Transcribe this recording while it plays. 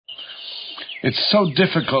It's so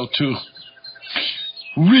difficult to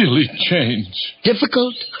really change.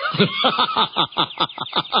 Difficult?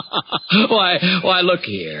 Why, look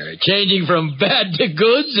here. Changing from bad to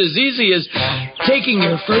good's as easy as taking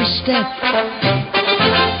your first step.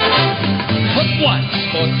 Put one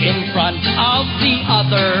foot in front of the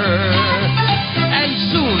other, and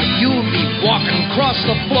soon you'll be walking across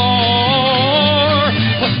the floor.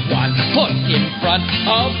 Put one foot in front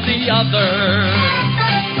of the other,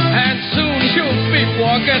 and soon you'll be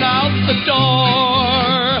walking out the door.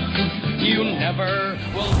 You never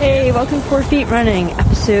will. Hey, welcome to 4 Feet Running,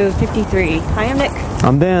 episode 53. Hi, I'm Nick.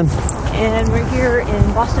 I'm Dan. And we're here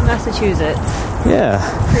in Boston, Massachusetts. Yeah.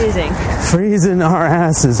 Freezing. Freezing our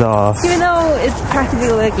asses off. Even though it's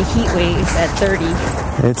practically like a heat wave at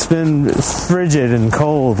 30. It's been frigid and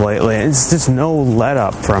cold lately. It's just no let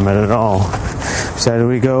up from it at all. So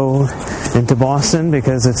we go into Boston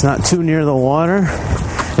because it's not too near the water.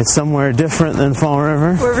 It's somewhere different than Fall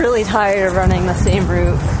River. We're really tired of running the same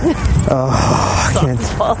route.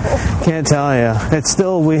 Can't tell you. It's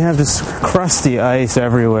still, we have this crusty ice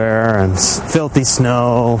everywhere and filthy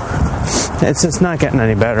snow. It's just not getting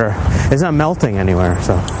any better. It's not melting anywhere,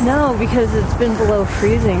 so. No, because it's been below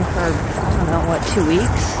freezing for, I don't know, 2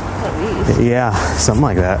 weeks at least? Yeah, something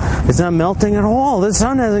like that. It's not melting at all. The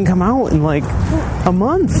sun hasn't come out in like a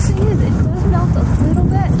month. The thing is, it does melt a little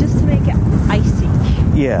bit just to make it icy.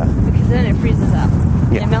 Yeah. Because then it freezes up.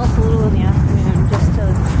 Yeah. It melts a little in the afternoon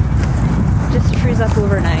just to freeze up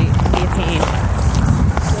overnight and be a pain.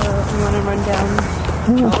 So you want to run down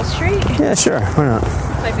Charles Street? Yeah, sure. Why not?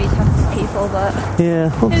 Might be tough for people, but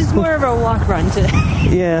yeah, it's more of a walk run today.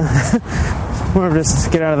 Yeah. More of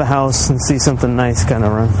just get out of the house and see something nice kind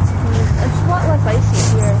of run. It's a lot less icy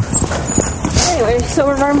here. Anyway, so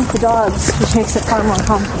we're running with the dogs, which makes it far more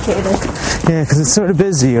complicated. Yeah, because it's sort of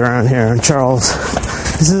busy around here in Charles.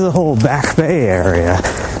 This is the whole Back Bay area.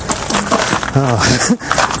 Oh.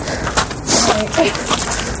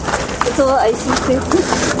 It's a little icy too.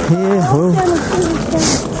 Yeah, well.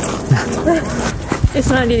 It's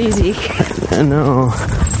not easy. No.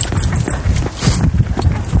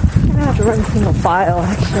 I'm gonna have to run single file,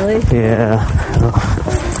 actually. Yeah.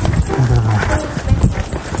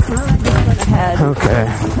 Okay.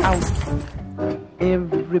 Ow.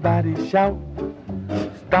 Everybody shout,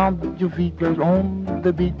 stomp your feet, cause on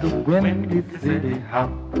the beat the wind is city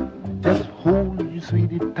hop. Just hold your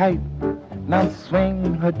sweetie tight, now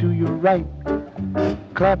swing her to your right.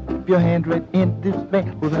 Clap your hand right in this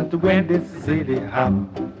bank, well that's the wind is city hop.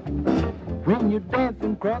 When you're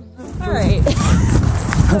dancing across the Alright.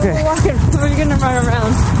 So Okay. we're gonna run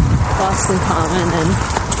around Boston Common and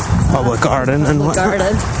Public Garden and Public whatnot.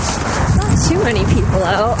 Garden. Not too many people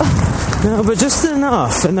out. No, but just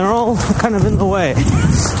enough, and they're all kind of in the way.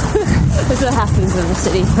 That's what happens in the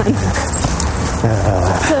city.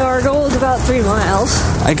 So our goal is about 3 miles.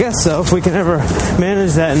 I guess so, if we can ever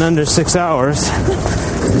manage that in under 6 hours.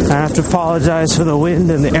 I have to apologize for the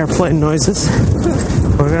wind and the airplane noises.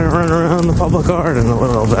 We're going to run around the Public Garden a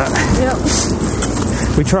little bit.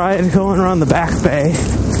 Yep. We tried going around the Back Bay,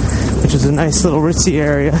 which is a nice little ritzy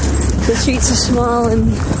area. The streets are small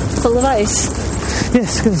and full of ice.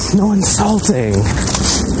 Yes, because no one's salting.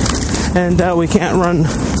 And we can't run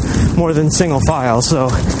more than single file, so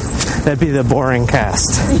that'd be the boring cast.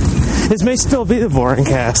 This may still be the boring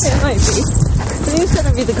cast. It might be. I think it's going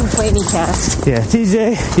to be the complaining cast. Yeah,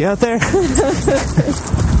 TJ, you out there?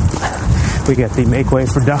 We got the Make Way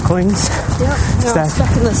for Ducklings. Yep. No, I'm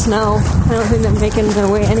stuck in the snow. I don't think they're making their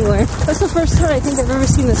way anywhere. That's the first time I think I've ever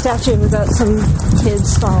seen the statue without some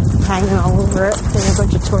kids all hanging all over it. They have a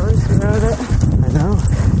bunch of tourists around it. I know.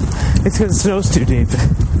 It's because the snow's too deep.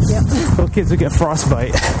 Yep. Little kids will get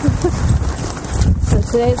frostbite. So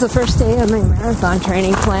today's the first day of my marathon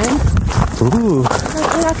training plan. Ooh.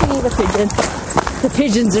 We're not going to eat a pigeon. The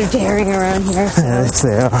pigeons are daring around here. So Yes,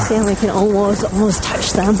 they are. Stanley can almost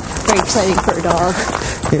touch them. Very exciting for a dog.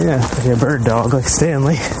 Yeah, like a bird dog like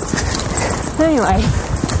Stanley. Anyway,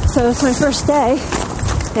 so it's my first day,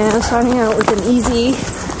 and I'm starting out with an easy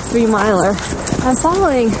 3 miler. I'm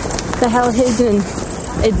following the Hal Higdon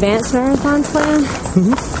advanced marathon plan,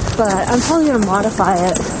 but I'm probably going to modify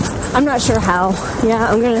it. I'm not sure how.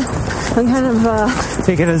 Yeah, I'm kind of,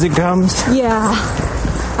 Take it as it comes. yeah.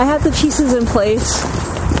 I have the pieces in place,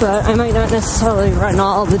 but I might not necessarily run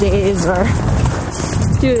all the days or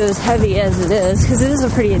do it as heavy as it is, because it is a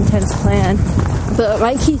pretty intense plan. But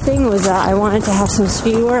my key thing was that I wanted to have some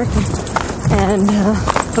speed work and,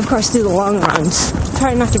 of course, do the long runs.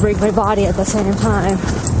 Try not to break my body at the same time.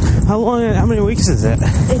 How many weeks is it?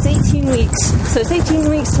 It's 18 weeks. So it's 18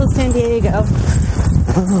 weeks till San Diego.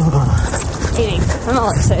 Oh. I'm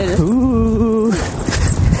all excited. Ooh.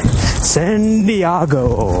 San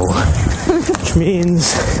Diego, which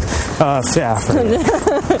means, yeah, I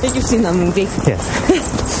forget. You've seen that movie. Yeah.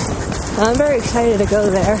 I'm very excited to go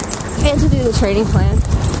there and to do the training plan.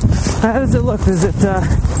 How does it look? Is it,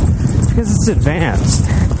 because it's advanced,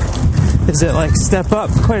 is it like step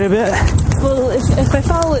up quite a bit? Well, if I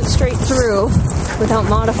follow it straight through without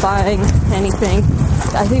modifying anything,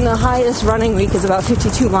 I think the highest running week is about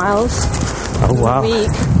 52 miles. Oh, wow. A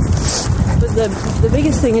week. But the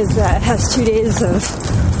biggest thing is that it has 2 days of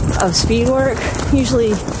speed work,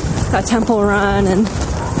 usually a tempo run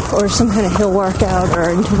or some kind of hill workout or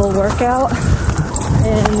interval workout,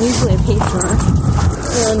 and usually a pace run.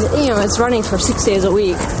 And, it's running for 6 days a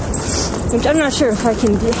week, which I'm not sure if I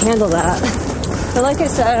can handle that. But like I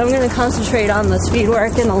said, I'm going to concentrate on the speed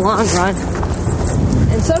work in the long run.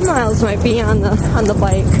 And some miles might be on the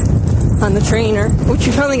bike, on the trainer, which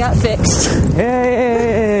we finally got fixed.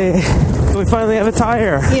 Yay! We finally have a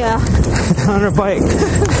tire. Yeah. On our bike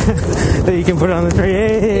that you can put on the train.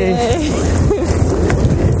 Yay!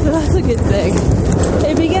 So that's a good thing.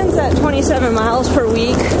 It begins at 27 miles per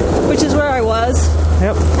week, which is where I was.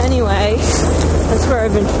 Yep. Anyway, that's where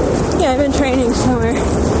I've been training somewhere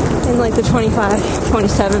in like the 25,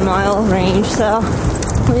 27 mile range. So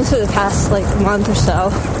at least for the past like month or so,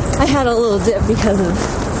 I had a little dip because of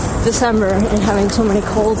December and having so many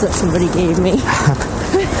colds that somebody gave me.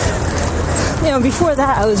 Before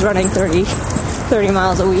that I was running 30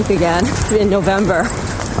 miles a week again in November.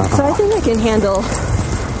 So I think I can handle,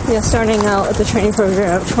 starting out at the training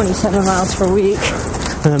program at 27 miles per week.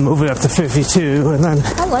 And then moving up to 52, and then...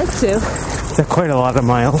 I'd like to. That's quite a lot of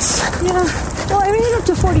miles. Yeah. Well, I made it up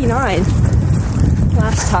to 49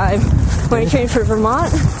 last time when I trained for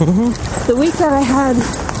Vermont. Mm-hmm. The week that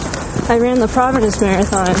I ran the Providence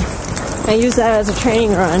Marathon. I used that as a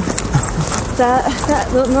training run.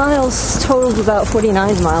 The miles totaled about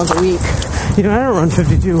 49 miles a week. I don't run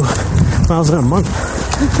 52 miles in a month.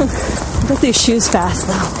 I bet these shoes fast,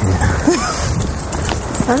 though.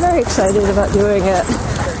 Yeah. I'm very excited about doing it.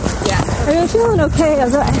 Yeah. I'm feeling okay. I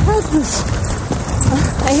had this,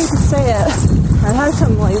 I hate to say it, I had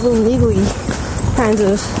some like little niggly kinds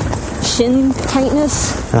of shin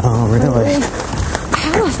tightness. Oh, really? I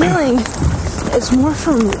have a feeling it's more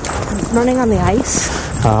from running on the ice.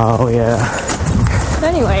 Oh, yeah.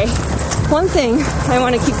 But anyway, one thing I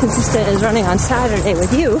want to keep consistent is running on Saturday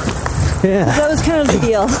with you. Yeah. That was kind of the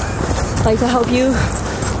deal. Like to help you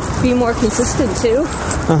be more consistent too.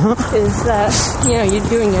 Is that you're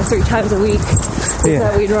doing it 3 times a week. Yeah.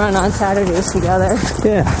 That we'd run on Saturdays together.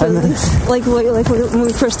 Yeah. So like when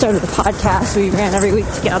we first started the podcast, we ran every week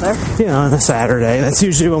together. Yeah, on a Saturday. That's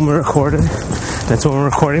usually when we recorded. That's when we're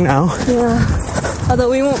recording now. Yeah. Although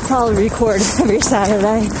we won't probably record every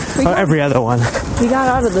Saturday. Every other one. We got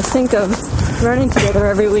out of the sync of running together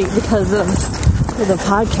every week because of the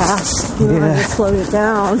podcast. We wanted to slow it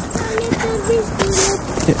down.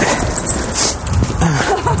 Yeah.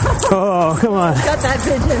 Oh, come on. Got that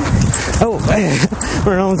pigeon. Oh,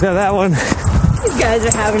 Ronald's got that one. These guys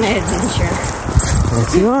are having an adventure.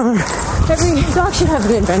 Yes, you are. Every dog should have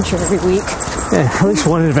an adventure every week. Yeah, at least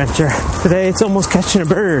one adventure. Today it's almost catching a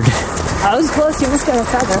bird. I was close. You almost got a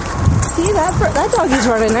feather. See, that doggy's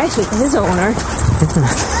running nice with his owner.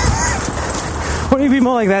 Why don't you be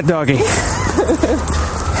more like that doggy?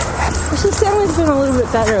 Sammy's been a little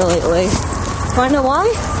bit better lately. Want to know why?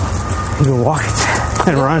 You can walk it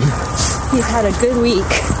and run. He's had a good week,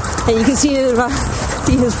 and you can see his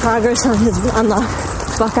progress on the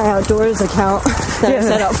Buckeye Outdoors account that I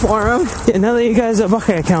set up for him. Yeah, now that you guys are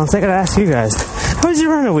Buckeye accounts, I gotta ask you guys, how's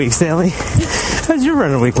your running week, Stanley? How's your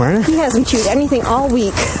running week, Myrna? He hasn't chewed anything all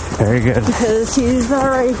week. Very good. Because he's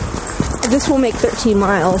already. This will make 13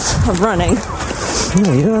 miles of running.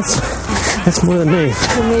 Yeah, that's more than me.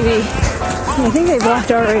 So maybe. I think they've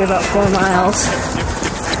walked already about 4 miles.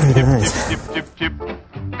 Very nice. Tip, tip, tip,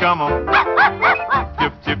 come on.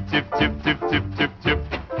 Tip, tip, tip, tip, tip, tip, tip, tip.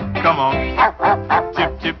 Come on.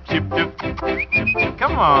 Tip, tip, tip, tip, tip, tip, tip.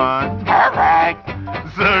 Come on.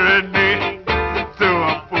 Serenade to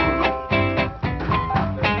a fool.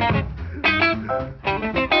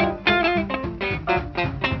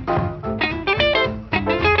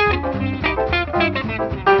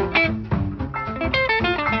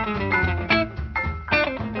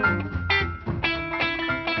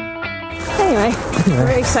 Anyway, I'm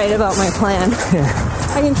very excited about my plan. Yeah.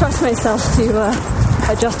 I can trust myself to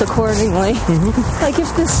adjust accordingly. Mm-hmm. Like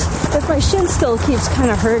if my shin still keeps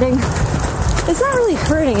kind of hurting, it's not really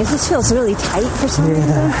hurting. It just feels really tight for some reason.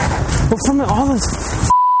 Well, from all this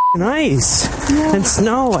ice and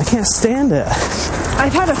snow, I can't stand it.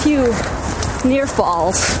 I've had a few near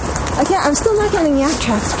falls. I'm still not getting yak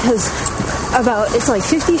tracks because it's like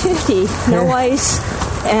 50-50. No ice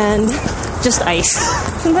and just ice.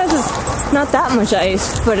 Sometimes it's not that much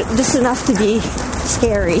ice, but just enough to be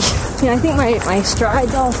scary. I think my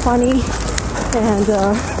stride's all funny, and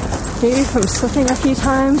maybe from slipping a few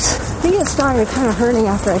times. I think it started kind of hurting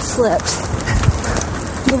after I slipped.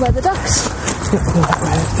 Go by the ducks.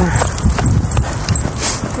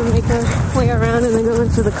 We'll make our way around and then go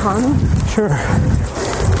into the common. Sure.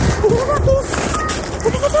 Look at the duckies!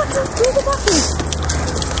 Look at the duckies!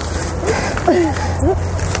 Look at the duckies! Look at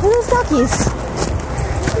those duckies!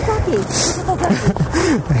 Look at the duckies! Look at the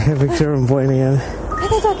duckies! I have a picture of him pointing at it. Look at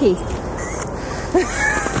the ducky!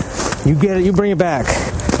 You get it, you bring it back.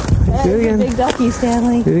 That Do it is a again. big ducky,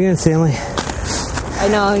 Stanley. Do it again, Stanley. I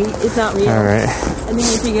know, it's not real. Alright. I think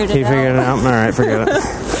you figured it out. You figured it out? Alright, forget it.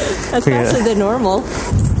 That's Forget faster it. than normal.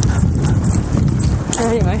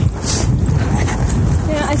 Anyway.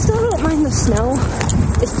 Yeah, I still don't mind the snow.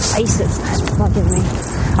 It's the ice that's bugging me.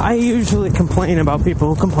 I usually complain about people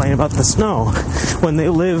who complain about the snow when they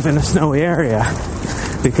live in a snowy area,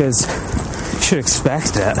 because you should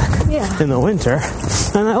expect it in the winter.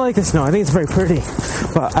 And I like the snow. I think it's very pretty.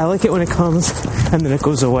 But I like it when it comes and then it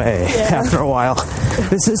goes away after a while.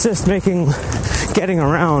 This is just making getting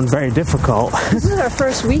around very difficult. This is our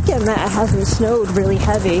first weekend that it hasn't snowed really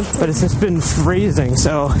heavy. But it's just been freezing,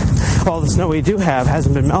 so all the snow we do have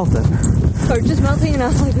hasn't been melting. Or just melting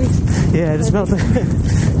enough like we... Yeah, just melting.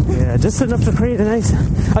 Yeah, just enough to create a nice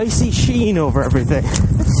icy sheen over everything.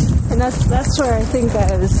 And that's where I think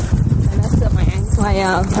I messed up my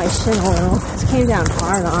shin a little. It came down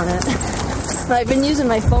hard on it. But I've been using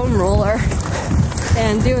my foam roller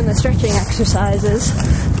and doing the stretching exercises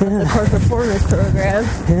of the core performance program.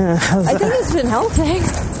 Yeah, I think it's been helping.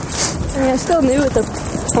 I mean, I'm still new with the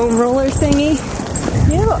foam roller thingy.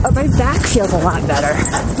 My back feels a lot better.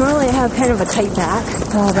 Normally I have kind of a tight back,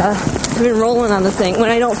 but I've been rolling on the thing when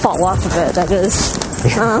I don't fall off of it, that is.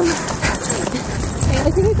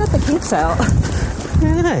 I think I got the kinks out.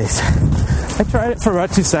 Nice. I tried it for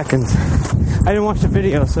about 2 seconds. I didn't watch the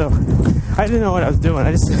video, so I didn't know what I was doing.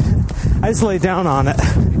 I just laid down on it,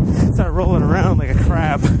 started rolling around like a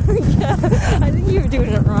crab. Yeah, I think you were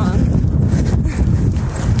doing it wrong.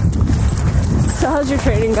 So how's your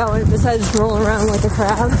training going besides rolling around like a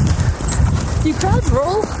crab? Do crabs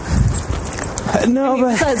roll? No,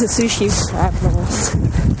 but besides the sushi, crab rolls.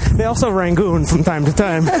 they also rangoon from time to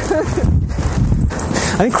time. I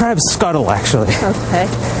think crabs scuttle, actually. Okay.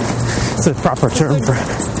 It's a proper term for...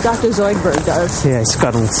 Dr. Zoidberg does. Yeah, he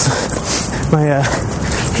scuttles. My,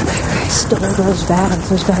 Stole those bags.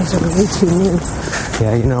 Those bags are way too new.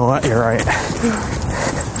 Yeah, you know what? You're right.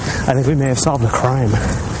 I think we may have solved a crime.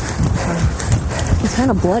 He's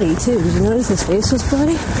kind of bloody, too. Did you notice his face was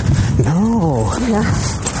bloody? No. Yeah.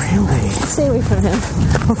 Really? Stay away from him.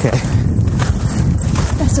 Okay.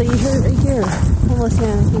 That's what you heard right here. Homeless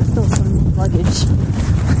man, he stole some luggage.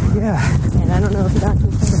 Yeah. And I don't know if the doctor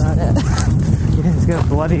thought about it. Yeah, he's got a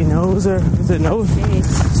bloody nose, or is it nose?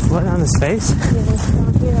 Face. Blood on his face? Yeah, it's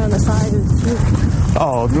down here on the side of his cheek.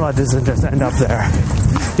 Oh, blood doesn't just end up there.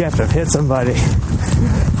 You have to have hit somebody.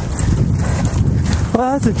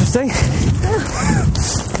 Well, that's interesting. Yeah.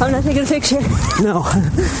 I'm not taking a picture. No.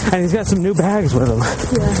 And he's got some new bags with him.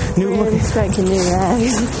 Yeah. New looking. Spanking new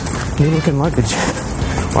bags. New looking luggage.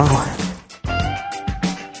 Wow.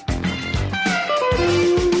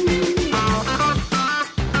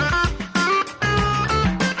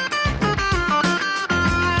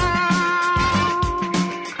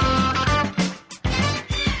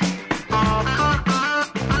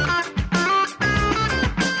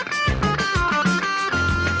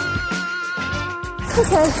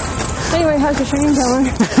 Okay. Anyway, how's your training going?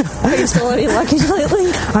 Have you stolen any luggage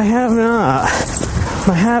lately? I have not.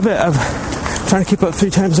 My habit of trying to keep up 3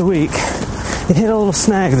 times a week, it hit a little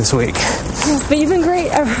snag this week. But you've been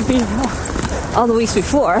great all the weeks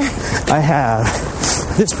before. I have.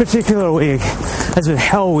 This particular week has been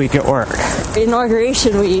hell week at work.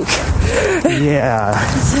 Inauguration week. Yeah.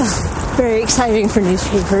 So, very exciting for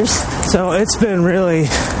newspapers. So it's been really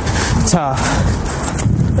tough.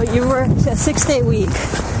 But you work a 6-day week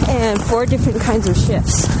and 4 different kinds of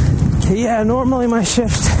shifts. Yeah, normally my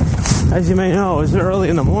shift, as you may know, is early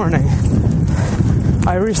in the morning.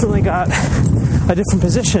 I recently got a different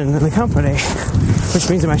position in the company, which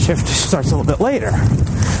means that my shift starts a little bit later.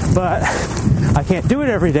 But I can't do it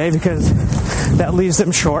every day because that leaves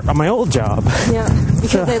them short on my old job. Yeah,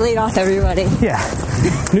 because they laid off everybody. Yeah.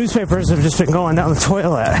 Newspapers have just been going down the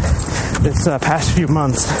toilet this past few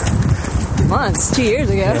months. Months, 2 years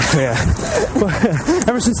ago. Yeah. Well,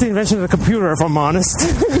 ever since the invention of the computer, if I'm honest.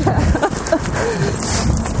 Yeah.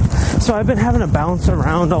 So I've been having to bounce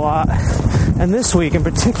around a lot. And this week in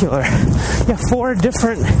particular, four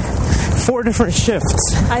different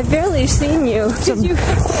shifts. I've barely seen you. 'Cause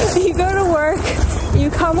you go to work, you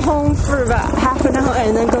come home for about half an hour,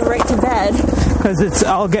 and then go right to bed. Because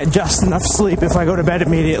I'll get just enough sleep if I go to bed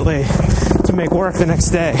immediately to make work the next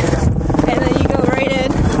day. And then you go right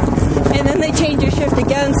in, and then they change your shift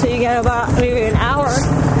again, so you get about maybe an hour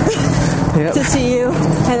to see you,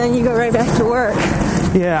 and then you go right back to work.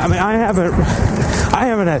 Yeah, I mean, I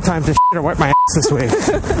haven't had time to shit or wipe my ass this week.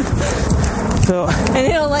 So, and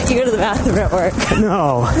they don't let you go to the bathroom at work.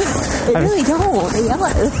 No. They really don't. They yell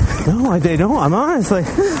at us. No, they don't. I'm honestly.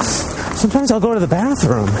 Sometimes I'll go to the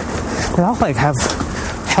bathroom and I'll have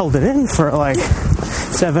held it in for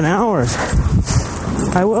 7 hours.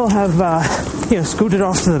 I will have scooted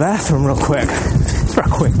off to the bathroom real quick. Just for a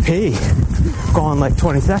quick pee. Gone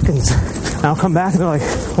 20 seconds. And I'll come back and they're like,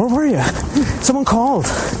 "Where were you? Someone called."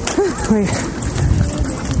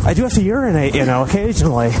 I do have to urinate,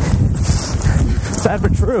 occasionally. Sad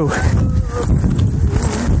but true.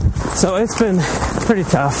 So it's been pretty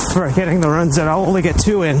tough for getting the runs in. I'll only get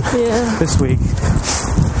 2 in this week.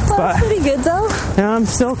 Well, that's pretty good though. And I'm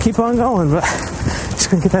still keep on going, but just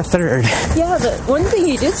gonna get that 3rd. Yeah, but one thing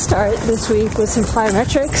you did start this week was some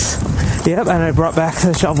plyometrics. Yep, and I brought back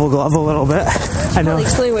the shovel glove a little bit. I know. I'll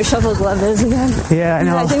explain what shovel glove is again. Yeah, I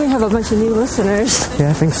know. I think we have a bunch of new listeners. Yeah,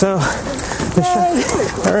 I think so.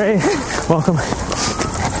 All right, welcome.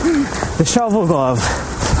 The shovel glove.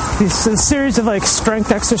 It's a series of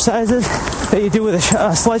strength exercises that you do with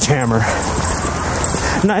a sledgehammer.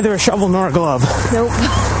 Neither a shovel nor a glove. Nope.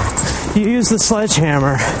 You use the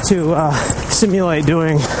sledgehammer to simulate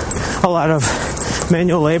doing a lot of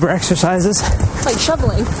manual labor exercises. Like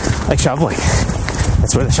shoveling. Like shoveling.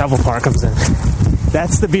 That's where the shovel part comes in.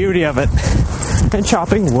 That's the beauty of it. And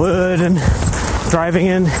chopping wood and driving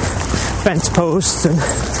in fence posts and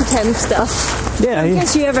pretend stuff. Yeah. In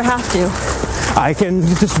case you ever have to. I can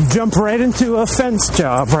just jump right into a fence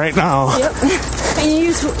job right now. Yep. And you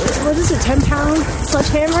use, 10-pound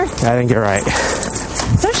sledgehammer? I think you're right.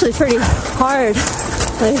 It's actually pretty hard.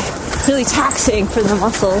 Really taxing for the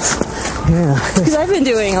muscles. Yeah. Because I've been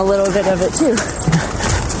doing a little bit of it too.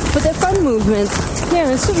 But they're fun movements.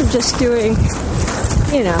 Instead of just doing,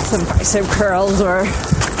 some bicep curls or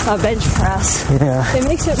a bench press. Yeah. It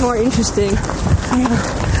makes it more interesting.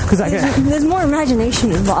 Because there's more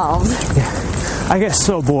imagination involved. Yeah. I get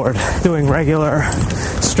so bored doing regular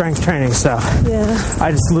strength training stuff. Yeah.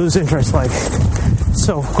 I just lose interest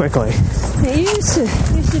so quickly. Yeah, you used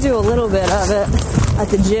to do a little bit of it at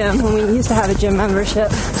the gym when we used to have a gym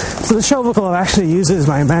membership. So the shovel glove actually uses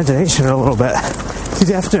my imagination a little bit. Because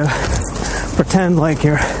you have to pretend like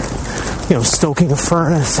you're, stoking a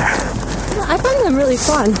furnace. I find them really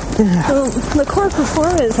fun. Yeah. The core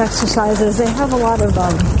performance exercises, they have a lot of,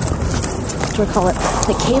 what do I call it,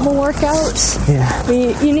 cable workouts. Yeah. I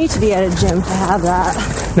mean, you need to be at a gym to have that.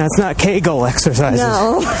 Now, it's not Kegel exercises.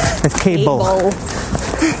 No. It's cable.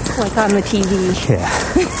 Like on the TV. Yeah.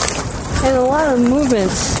 And a lot of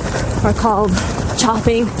movements are called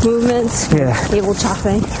chopping movements. Yeah. Cable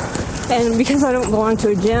chopping. And because I don't belong to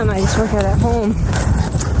a gym, I just work out at home.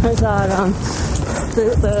 I thought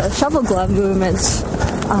the shovel glove movements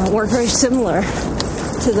work very similar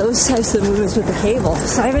to those types of movements with the cable.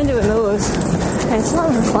 So I've been doing those, and it's a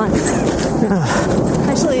lot of fun.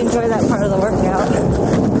 I actually enjoy that part of the workout.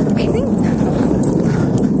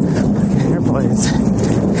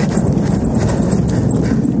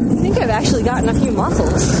 I think I've actually gotten a few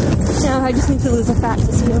muscles. I just need to lose the fat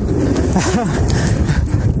to see them.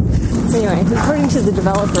 Anyway, according to the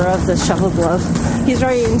developer of the shovel glove, he's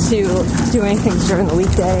very into doing things during the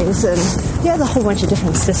weekdays, and he has a whole bunch of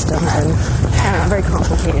different systems, and very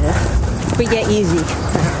complicated, but yet easy.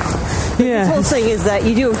 Yeah. The whole thing is that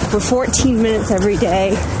you do it for 14 minutes every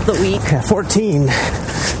day the week. Yeah, 14,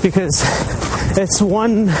 because it's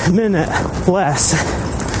 1 minute less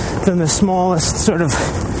than the smallest sort of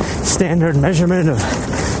standard measurement of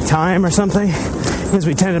time or something, because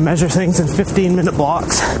we tend to measure things in 15-minute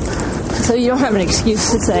blocks. So you don't have an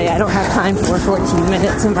excuse to say, I don't have time for 14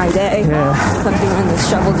 minutes in my day. Yeah. I'm doing this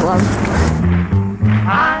shovel glove.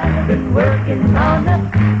 I've been working on the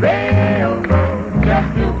railroad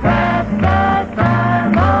just to pass the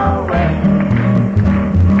time away.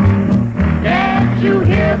 Can't you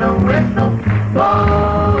hear the whistle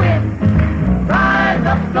blowing? Rise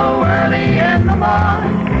up so early in the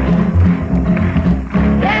morning.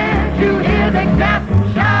 Can't you hear the captain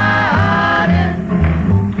shouting?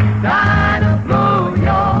 Trying to blow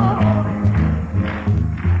your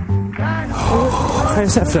horn. I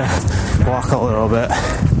just have to walk a little bit.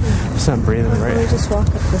 It's not breathing Let me right. just walk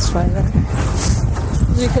up this way then.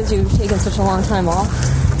 Is it because you've taken such a long time off?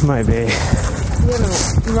 Might be. You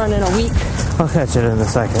haven't run in a week. I'll catch it in a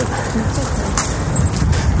second.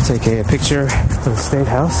 Take a picture of the State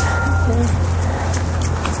House. Okay.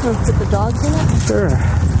 Wanna put the dogs in it? Sure.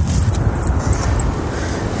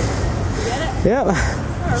 Get it? Yep.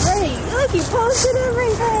 Alright, look, you posted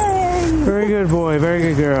everything! Very good boy. Very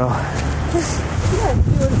good girl. Yeah,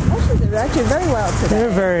 your impressions are actually very well today. They're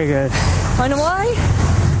very good. Wanna know why?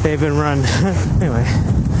 They've been run. Anyway.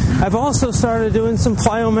 I've also started doing some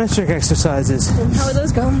plyometric exercises. And how are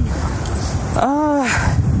those going? I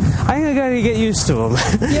think I gotta get used to them.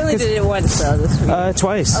 You only did it once though this week.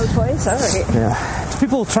 Twice. Oh, twice? Alright. Yeah.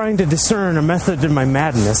 People trying to discern a method in my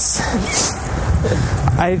madness.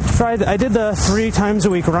 I did the 3 times a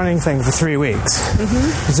week running thing for 3 weeks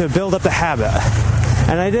to build up the habit.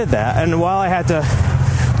 And I did that. And while I had to,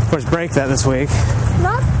 of course, break that this week,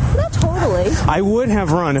 Not totally. I would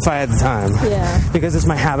have run if I had the time. Yeah. Because it's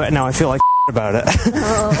my habit and now I feel like about it.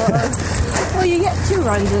 Well, you get 2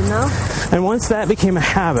 runs in though. And once that became a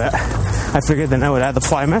habit, I figured then I would add the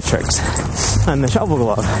plyometrics and the shovel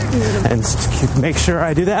glove and make sure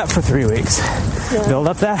I do that for 3 weeks. Yeah. Build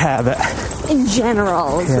up that habit. In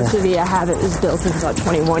general, it's Yeah. supposed to be a habit is built in about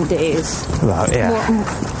 21 days. About, yeah.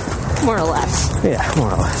 More or less. Yeah,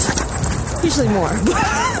 more or less. Usually more.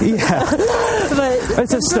 Yeah. But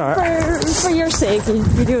It's a start. For your sake,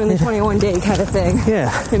 you're doing the 21-day kind of thing.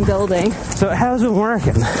 Yeah. In building. So it has been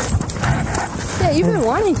working. Yeah, you've been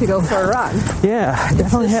wanting to go for a run. Yeah, I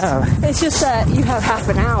definitely have. It's just that you have half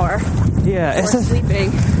an hour Yeah, before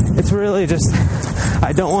sleeping. it's really just,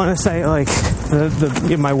 I don't want to say like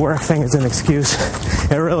my work thing is an excuse.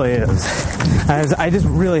 It really is. I just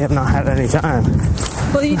really have not had any time.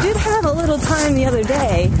 Well, you did have a little time the other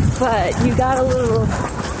day, but you got a little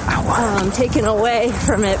taken away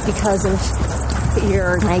from it because of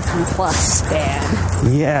your Nike Plus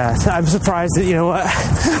ban. Yeah, so I'm surprised that, you know what,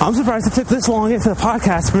 I'm surprised it took this long into the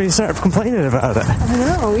podcast for me to start complaining about it. I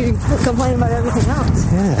know, we complain about everything else.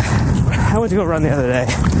 Yeah. I went to go run the other day.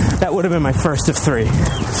 That would have been my first of 3.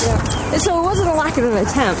 Yeah. So it wasn't a lack of an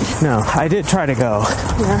attempt. No, I did try to go.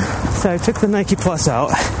 Yeah. So I took the Nike Plus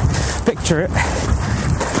out. Picture it.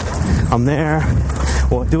 I'm there,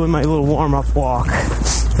 well, doing my little warm-up walk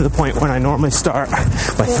to the point when I normally start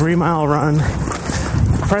my 3-mile run.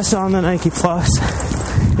 Press on the Nike Plus.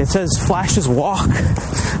 It says flashes walk.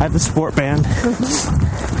 I have the sport band.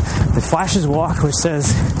 The flashes walk, which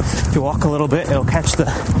says if you walk a little bit, it'll catch the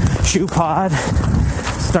shoe pod.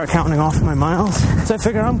 Start counting off my miles. So I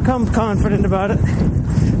figure I'm confident about it.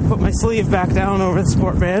 Put my sleeve back down over the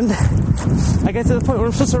sport band. I get to the point where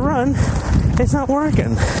I'm supposed to run. It's not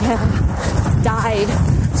working. Yeah. Died.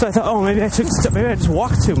 So I thought, oh, maybe I just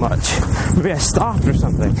walked too much. Maybe I stopped or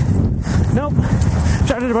something. Nope.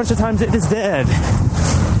 Tried it a bunch of times. It is dead.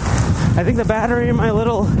 I think the battery in my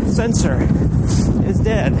little sensor is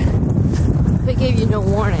dead. They gave you no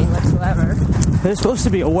warning whatsoever. There's supposed to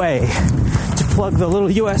be a way to plug the little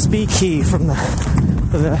USB key from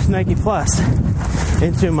the Nike Plus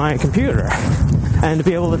into my computer and to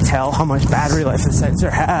be able to tell how much battery life the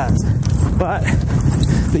sensor has. But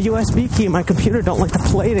the USB key and my computer don't like to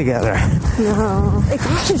play together. No. It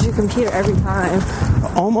crashes your computer every time.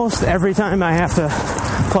 Almost every time I have to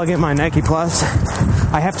plug in my Nike Plus,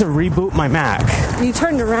 I have to reboot my Mac. You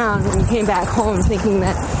turned around when you came back home thinking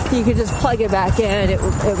that you could just plug it back in.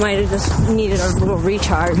 It might have just needed a little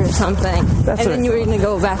recharge or something. That's and then you were going to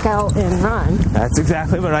go back out and run. That's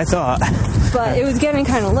exactly what I thought. But it was getting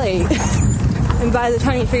kind of late. And by the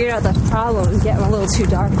time you figured out the problem, it was getting a little too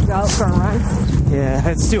dark to go out for a run. Yeah,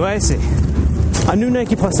 it's too icy. A new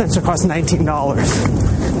Nike Plus sensor costs $19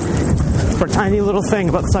 for a tiny little thing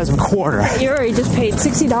about the size of a quarter. You already just paid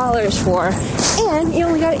 $60 for, and you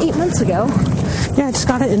only got it 8 months ago. Yeah, I just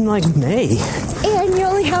got it in like May. And you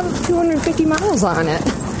only have 250 miles on it.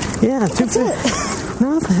 Yeah, That's it.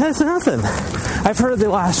 No, that's nothing. I've heard they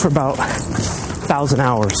last for about 1,000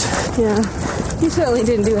 hours. Yeah. You certainly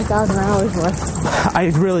didn't do 1,000 hours worth. I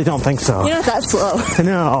really don't think so. You're not that slow.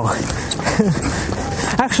 No.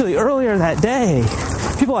 Actually, earlier that day,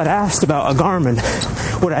 people had asked about a Garmin.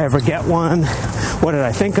 Would I ever get one? What did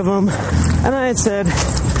I think of them? And I had said,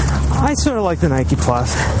 I sort of like the Nike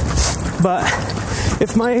Plus. But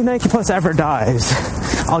if my Nike Plus ever dies,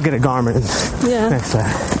 I'll get a Garmin next time.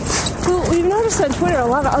 Well, we've noticed on Twitter a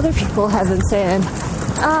lot of other people have been saying,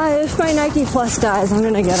 if my Nike Plus dies, I'm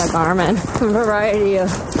going to get a Garmin. A variety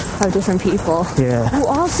of different people. Yeah. Who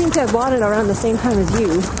all seem to have bought it around the same time as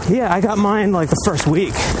you. Yeah, I got mine like the first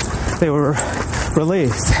week they were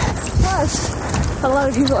released. Plus, a lot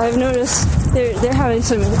of people I've noticed they're having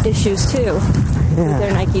some issues too with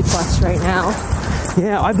their Nike Plus right now.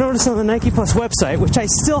 Yeah, I've noticed on the Nike Plus website, which I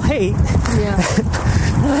still hate,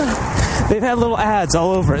 they've had little ads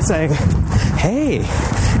all over it saying, hey,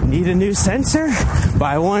 need a new sensor?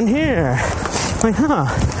 Buy one here. I'm like, huh,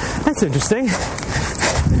 that's interesting.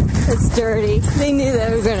 It's dirty. They knew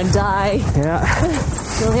they were going to die. Yeah.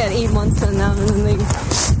 They only had 8 months in them, and then they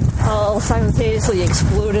all simultaneously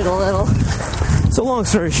exploded a little. So long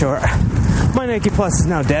story short, my Nike Plus is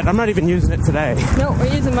now dead. I'm not even using it today. No,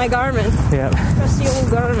 we're using my Garmin. Yeah. Trusty old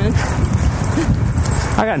Garmin.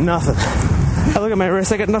 I got nothing. I look at my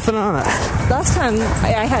wrist, I got nothing on it. Last time,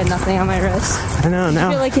 I had nothing on my wrist. I know, now.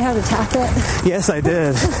 You feel like you had to tap it? Yes, I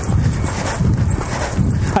did.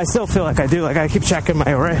 I still feel like I do. Like, I keep checking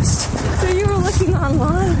my wrist. So you were looking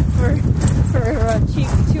online for cheap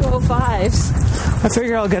 205s. I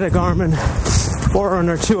figure I'll get a Garmin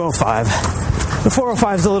Forerunner 205. The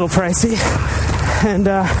 405 is a little pricey, and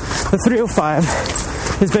the 305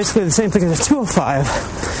 is basically the same thing as a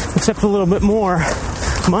 205, except a little bit more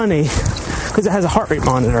money because it has a heart rate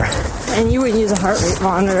monitor. And you wouldn't use a heart rate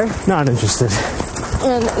monitor. Not interested.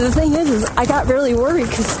 And the thing is I got really worried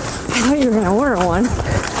because I thought you were going to order one.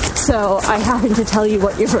 So I happened to tell you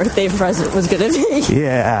what your birthday present was going to be.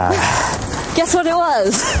 Yeah. Guess what it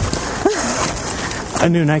was? A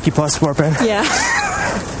new Nike Plus sport band? Yeah.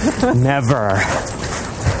 Never.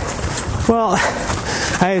 Well,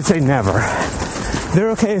 I'd say never. They're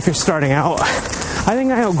okay if you're starting out. I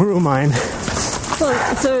think I outgrew mine.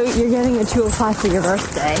 Well, so you're getting a 205 for your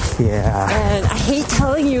birthday. Yeah. And I hate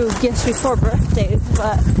telling you gifts before birthdays,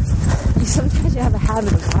 but sometimes you have a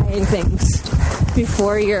habit of buying things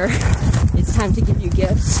before it's time to give you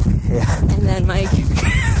gifts. Yeah. And then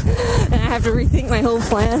and I have to rethink my whole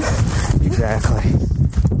plan. Exactly.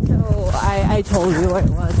 So I told you what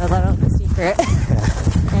it was. I let out the secret.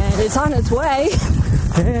 Yeah. And it's on its way.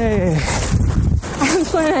 Hey. I was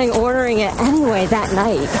planning on ordering it anyway that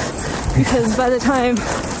night. Because by the time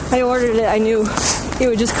I ordered it, I knew it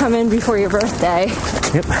would just come in before your birthday.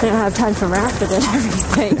 Yep. I didn't have time to wrap it and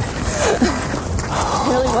everything. I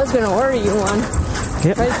really was going to order you one.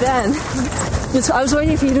 Yep. Right then. I was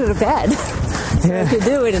waiting for you to go to bed. So I could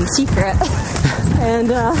do it in secret. And,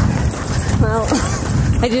 well,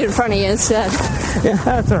 I did it in front of you instead. Yeah,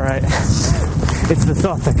 that's all right. It's the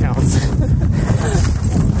thought that counts.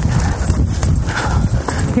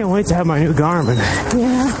 Can't wait to have my new Garmin.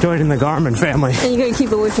 Yeah. Joining the Garmin family. And you're going to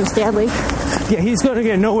keep away from Stanley? Yeah, he's going to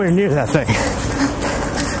get nowhere near that thing.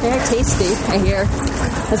 They're tasty, I hear.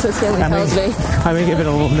 That's what Stanley tells me. I may give it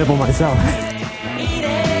a little nibble myself. Eat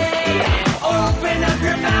it. Open up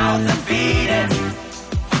your mouth and feed it.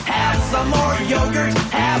 Have some more yogurt,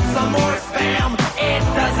 have some more Spam. It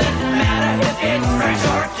doesn't matter if it's fresh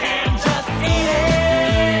or canned. Just eat it.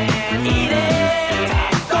 Eat it.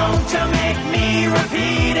 Don't you make me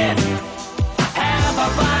repeat it. Have a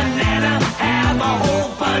banana, have a whole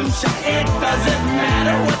bunch. It doesn't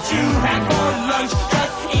matter what you had for lunch.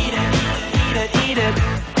 Just eat it. Eat it, eat it.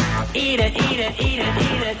 Eat it, eat it, eat it,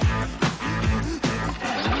 eat it.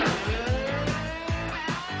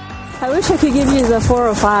 I wish I could give you the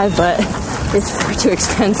 405, but it's far too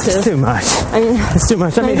expensive. It's too much. I mean, it's too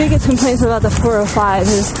much. My biggest complaints about the 405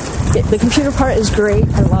 is the computer part is great.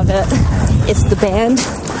 I love it. It's the band,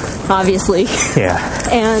 obviously. Yeah.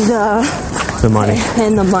 And the money.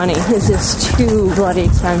 And the money is just too bloody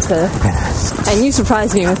expensive. Yeah. And you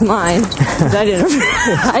surprised me with mine. 'Cause I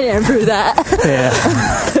didn't approve that. Yeah.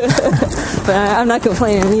 But I'm not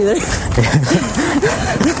complaining either.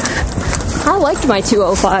 I liked my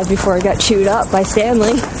 205 before it got chewed up by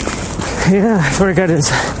Stanley. Yeah, before he got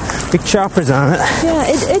his big choppers on it. Yeah,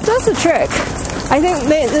 it does the trick. I think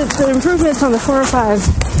the improvements on the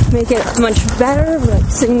 405 make it much better, like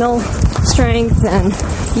signal strength and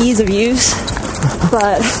ease of use.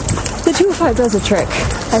 But the 205 does the trick.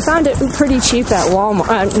 I found it pretty cheap at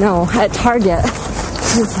Walmart. At Target.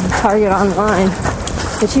 Target online.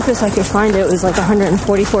 The cheapest I could find it was like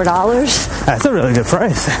 $144. That's a really good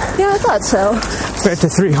price. Yeah, I thought so. Compared to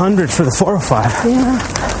 $300 for the 405. Yeah.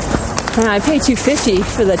 And I paid $250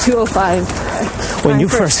 for the 205 when you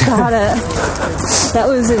first got it. That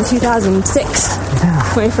was in 2006. Yeah.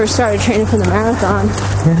 When I first started training for the marathon.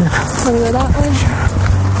 Yeah. Want to go that way?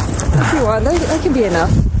 If you want, that could be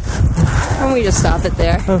enough. Why don't we just stop it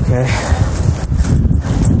there? Okay.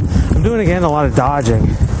 I'm doing again a lot of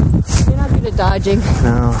dodging. You're not good at dodging.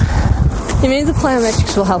 No. Maybe the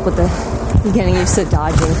plyometrics will help with getting used to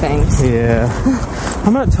dodging things. Yeah.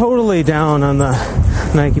 I'm not totally down on the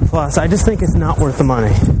Nike Plus. I just think it's not worth the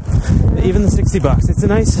money. Even the $60. It's a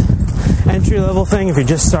nice entry-level thing if you're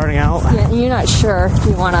just starting out. Yeah, and you're not sure if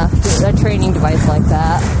you want to do a training device like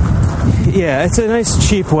that. Yeah, it's a nice,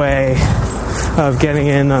 cheap way of getting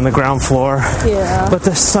in on the ground floor. Yeah. But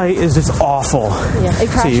the site is just awful. Yeah, it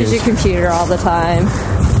crashes your computer all the time.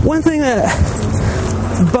 One thing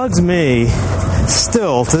that bugs me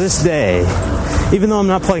still to this day, even though I'm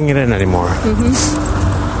not plugging it in anymore,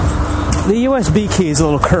 the USB key is a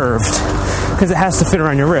little curved because it has to fit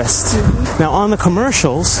around your wrist. Now on the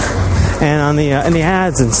commercials and on the in the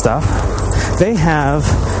ads and stuff, they have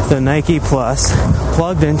the Nike Plus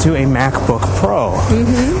plugged into a MacBook Pro,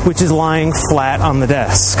 which is lying flat on the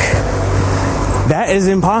desk. That is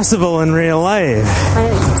impossible in real life.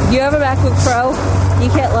 You have a MacBook Pro,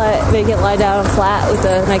 you can't make it lie down flat with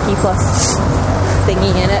the Nike Plus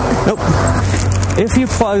thingy in it. Nope. If you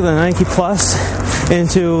plug the Nike Plus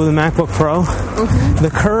into the MacBook Pro,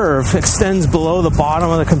 the curve extends below the bottom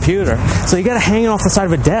of the computer. So you got to hang it off the side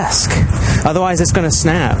of a desk. Otherwise, it's going to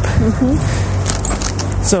snap.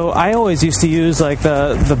 So I always used to use like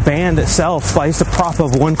the band itself. I used to prop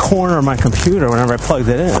up one corner of my computer whenever I plugged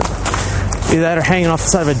it in. Either that or hanging off the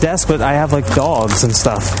side of a desk, but I have like dogs and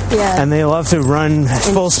stuff. Yeah. And they love to run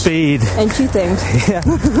full speed. And chew things. Yeah.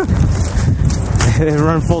 They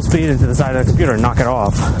run full speed into the side of the computer and knock it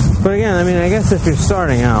off. But again, I mean, I guess if you're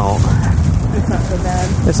starting out, it's not so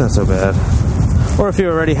bad. It's not so bad. Or if you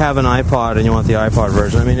already have an iPod and you want the iPod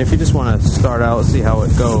version. I mean, if you just want to start out and see how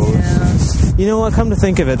it goes. Yeah. You know what? Come to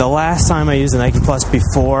think of it, the last time I used the Nike Plus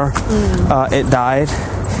before it died,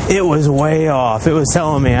 it was way off. It was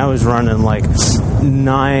telling me I was running like 9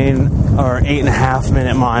 or 8.5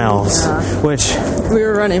 minute miles, which we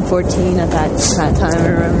were running 14 at that time. I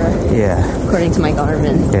remember. Yeah. According to my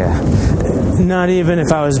Garmin. Yeah. Not even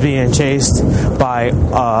if I was being chased by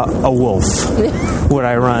a wolf would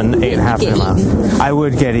I run 8.5 minute miles. I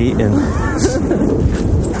would get eaten.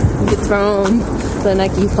 You could throw him the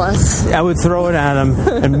Nike Plus. I would throw it at him,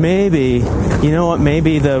 and maybe, you know what,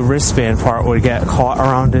 maybe the wristband part would get caught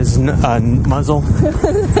around his muzzle.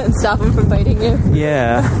 And stop him from biting you?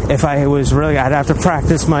 Yeah. If I was really, I'd have to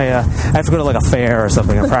practice my, I have to go to like a fair or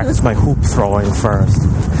something and practice my hoop throwing first.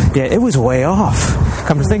 Yeah, it was way off.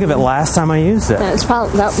 Come to think of it, last time I used it. Yeah,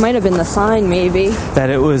 that might have been the sign, maybe. That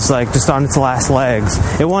it was like just on its last legs.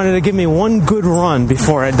 It wanted to give me one good run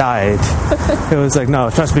before it died. It was like,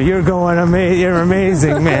 no, trust me, you're you're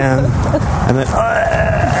amazing, man. And then,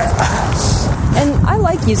 and I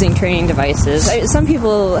like using training devices. Some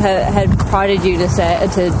people had prodded you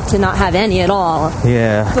to not have any at all.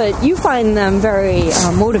 Yeah. But you find them very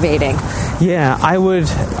motivating. Yeah, I would,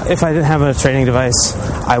 if I didn't have a training device,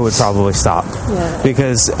 I would probably stop. Yeah.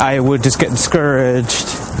 Because I would just get discouraged,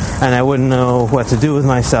 and I wouldn't know what to do with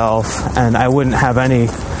myself, and I wouldn't have any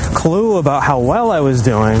clue about how well I was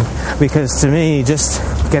doing, because to me, just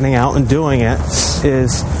getting out and doing it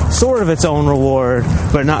is sort of its own reward,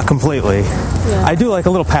 but not completely. Yeah. I do like a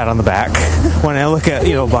little pat on the back when I look at,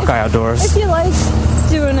 Buckeye Outdoors. If you like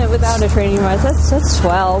doing it without a training device, that's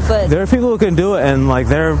swell, but there are people who can do it, and like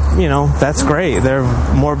they're, that's great. They're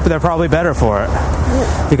probably better for it.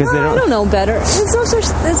 Because they don't. I don't know better.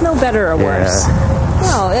 There's no better or worse. Yeah.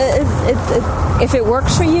 No, if it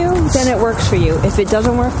works for you, then it works for you. If it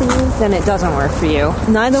doesn't work for you, then it doesn't work for you.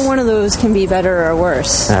 Neither one of those can be better or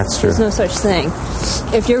worse. That's true. There's no such thing.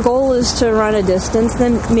 If your goal is to run a distance,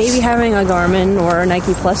 then maybe having a Garmin or a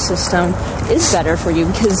Nike Plus system is better for you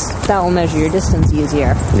because that will measure your distance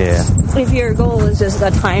easier. Yeah. If your goal is just a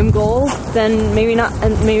time goal, then maybe not.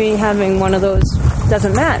 Maybe having one of those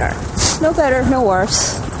doesn't matter. No better, no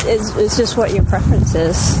worse. It's just what your preference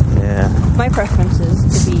is. Yeah. My preference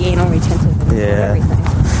is to be anal retentive and everything.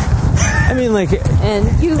 I mean, like...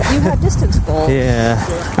 And you have distance goals. Yeah.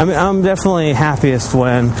 I mean, I'm definitely happiest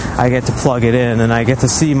when I get to plug it in and I get to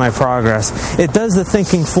see my progress. It does the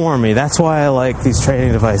thinking for me. That's why I like these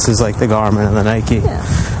training devices like the Garmin and the Nike.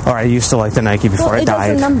 Yeah. Or I used to like the Nike before it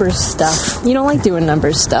died. It does the numbers stuff. You don't like doing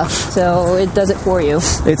numbers stuff, so it does it for you.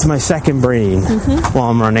 It's my second brain while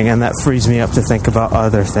I'm running, and that frees me up to think about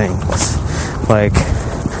other things. Like,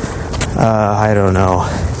 I don't know.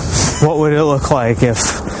 What would it look like if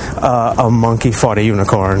a monkey fought a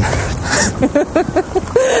unicorn?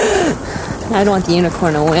 I don't want the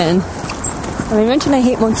unicorn to win. Have I mentioned I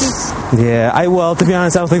hate monkeys? Yeah, to be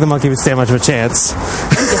honest, I don't think the monkey would stand much of a chance.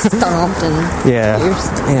 Get stomped and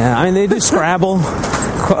Yeah, I mean, they do Scrabble.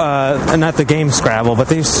 Not the game Scrabble, but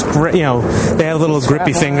they have little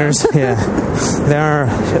grippy fingers. Yeah,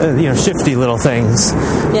 they are shifty little things.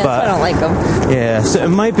 Yeah, but, so I don't like them. Yeah, so it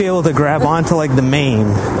might be able to grab onto like the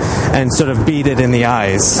mane and sort of beat it in the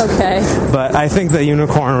eyes. Okay. But I think the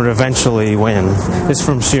unicorn would eventually win, just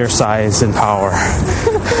from sheer size and power.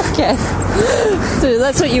 Okay. So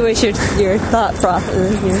that's what you wish your thought process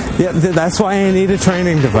is here. Yeah, that's why I need a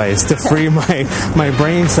training device to free my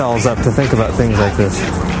brain cells up to think about things like this.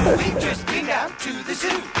 We just came down to the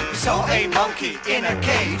zoo. We saw a monkey in a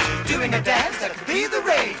cage doing a dance that could be the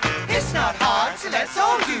rage. It's not hard, so let's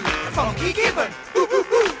all do a funky gibbon. Ooh, ooh,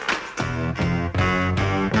 ooh.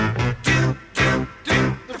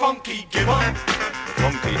 Do the funky gibbon.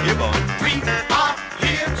 Funky gibbon. We are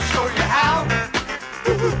here to show you how.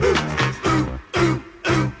 Ooh, ooh, ooh, ooh, ooh,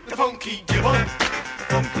 ooh, the funky gibbon.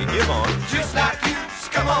 Funky gibbon. Just like you,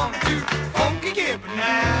 just come on to funky gibbon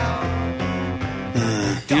now.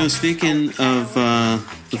 Speaking of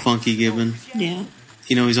the Funky Gibbon, Yeah.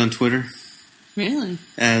 he's on Twitter Really?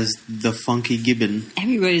 as the Funky Gibbon.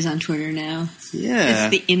 Everybody's on Twitter now. Yeah,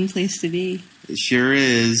 It's the in place to be. it sure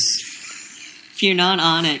is. If you're not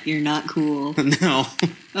on it, you're not cool. No,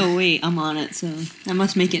 Oh wait, I'm on it, so that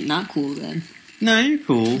must make it not cool then. no, you're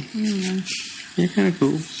cool. You're kind of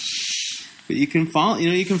cool. But you can follow.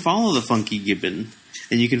 You can follow the Funky Gibbon,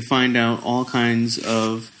 and you can find out all kinds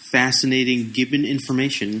of fascinating gibbon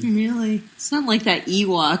information. Really? It's not like that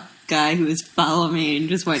Ewok guy who was following me and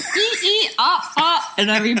just went in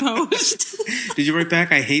every post. Did you write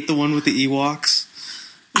back? I hate the one with the Ewoks.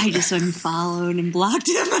 I just unfollowed and blocked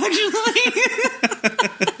him. Actually,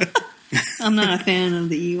 I'm not a fan of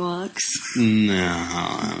the Ewoks.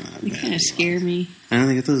 No, They kind of scare me. I don't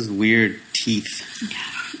think those weird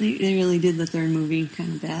teeth. They really did the third movie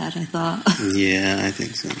kind of bad, I thought. Yeah, I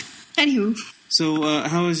think so. Anywho, So,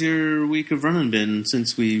 how has your week of running been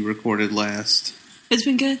since we recorded last? it's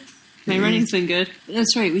been good. My running's been good.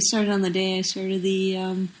 That's right. We started on the day I started the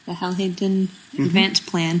Hal Hampton advanced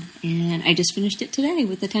plan, and I just finished it today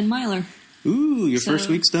with the 10-miler. Ooh, your first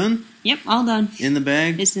week's done? Yep, all done. In the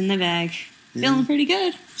bag? It's in the bag. Yeah. Feeling pretty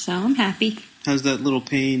good, so I'm happy. How's that little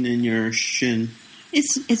pain in your shin?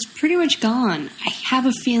 It's pretty much gone. I have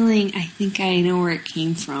a feeling I think I know where it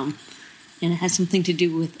came from. And it has something to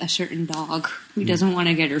do with a certain dog who doesn't want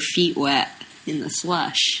to get her feet wet in the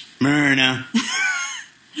slush. Myrna.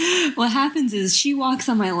 What happens is she walks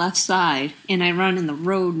on my left side, and I run in the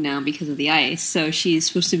road now because of the ice. So she's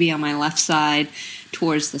supposed to be on my left side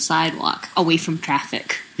towards the sidewalk, away from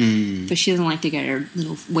traffic. But she doesn't like to get her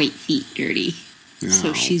little white feet dirty. No.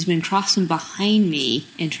 So she's been crossing behind me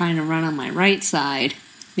and trying to run on my right side,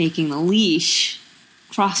 making the leash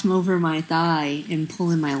cross over my thigh and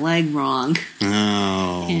pulling my leg wrong.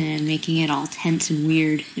 Oh. And making it all tense and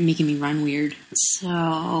weird and making me run weird. So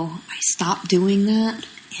I stopped doing that,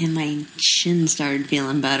 and my shin started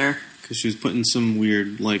feeling better. Because she was putting some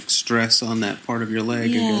weird, stress on that part of your leg,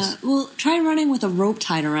 I guess. Well, try running with a rope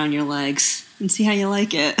tied around your legs and see how you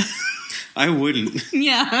like it. I wouldn't.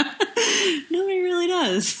 Yeah. Nobody really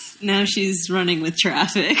does. Now she's running with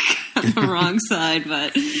traffic on the wrong side,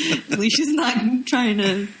 but at least she's not trying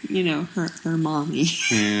to, hurt her mommy.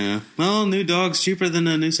 Yeah. Well, new dog's cheaper than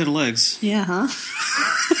a new set of legs. Yeah, huh?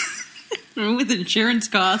 With insurance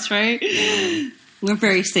costs, right? We're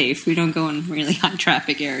very safe. We don't go in really high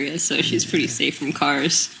traffic areas, so she's pretty safe from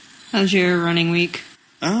cars. How's your running week?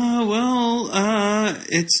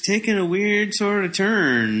 It's taken a weird sort of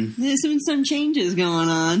turn. There's been some changes going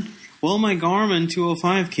on. Well, my Garmin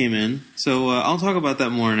 205 came in, so I'll talk about that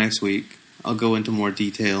more next week. I'll go into more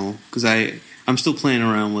detail, because I'm still playing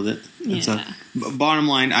around with it. Yeah. Bottom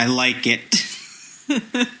line, I like it.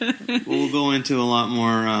 We'll go into a lot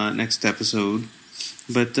more next episode.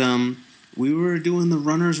 But we were doing the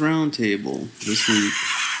Runner's Roundtable this week.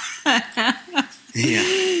 Yeah.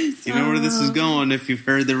 You know where this is going if you've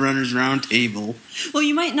heard the Runner's Roundtable. Well,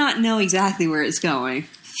 you might not know exactly where it's going.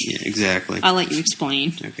 Yeah, exactly. I'll let you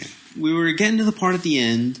explain. Okay. We were getting to the part at the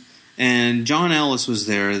end, and John Ellis was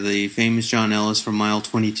there, the famous John Ellis from mile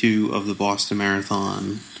 22 of the Boston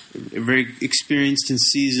Marathon. A very experienced and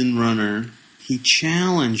seasoned runner. He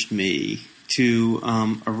challenged me to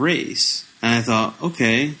a race. And I thought,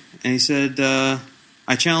 okay. And he said,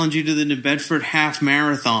 I challenge you to the New Bedford Half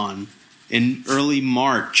Marathon in early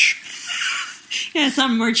March. Yeah, it's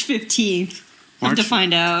on March 15th. I'll have to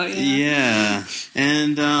find out. Yeah.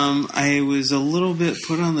 And I was a little bit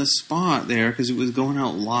put on the spot there because it was going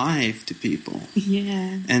out live to people.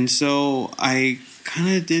 Yeah. And so I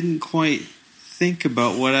kind of didn't quite think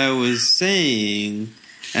about what I was saying,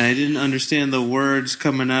 and I didn't understand the words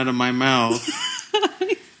coming out of my mouth.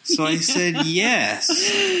 So I said yes.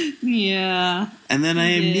 Yeah. And then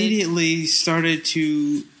I immediately started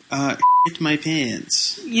to shit my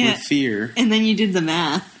pants with fear. And then you did the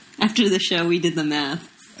math. After the show, we did the math.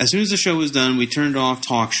 as soon as the show was done, we turned off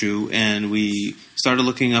TalkShoe and we started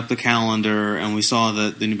looking up the calendar, and we saw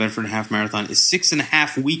that the New Bedford Half Marathon is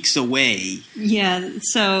 6.5 weeks away. Yeah,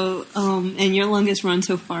 so, and your longest run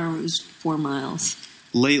so far was 4 miles.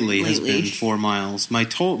 Lately has been 4 miles. My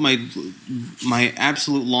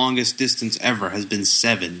absolute longest distance ever has been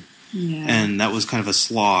 7. Yeah. And that was kind of a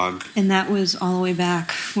slog. And that was all the way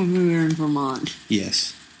back when we were in Vermont.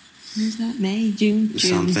 Yes. When was that? May? June?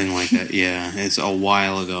 Something like that, yeah. It's a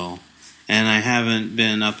while ago. And I haven't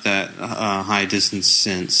been up that high distance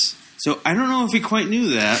since. So I don't know if he quite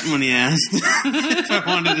knew that when he asked if I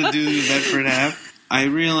wanted to do the Bedford Half. I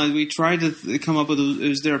realized we tried to come up with,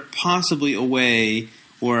 is there possibly a way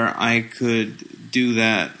where I could do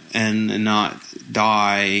that and not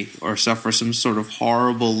die or suffer some sort of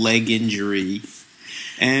horrible leg injury?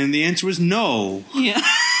 And the answer was no. Yeah.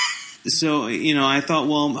 So, I thought,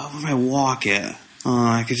 well, if I walk it,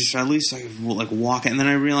 I could just, at least walk it. And then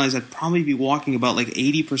I realized I'd probably be walking about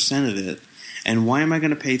 80% of it. And why am I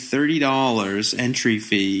going to pay $30 entry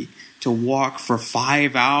fee to walk for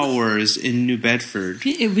 5 hours in New Bedford?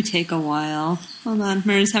 It would take a while. Hold on.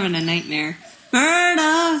 Myrna's having a nightmare.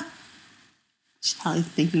 Myrna! She's probably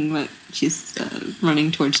thinking about she's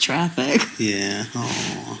running towards traffic. Yeah.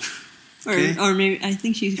 Aww. Okay. Or maybe, I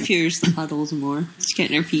think she fears the puddles more. She's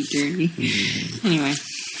getting her feet dirty. Anyway.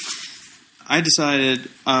 I decided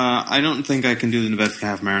I don't think I can do the New Bedford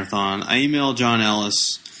Half Marathon. I emailed John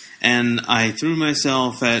Ellis, and I threw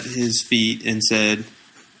myself at his feet and said,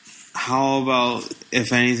 how about,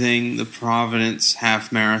 if anything, the Providence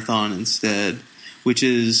Half Marathon instead, which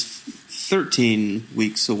is 13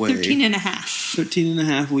 weeks away. 13 and a half. 13 and a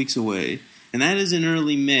half weeks away. And that is in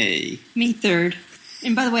early May. May 3rd.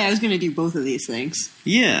 And by the way, I was going to do both of these things.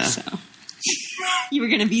 Yeah. So you were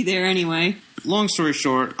going to be there anyway. Long story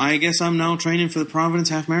short, I guess I'm now training for the Providence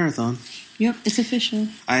Half Marathon. Yep, it's official.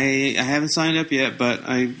 I haven't signed up yet, but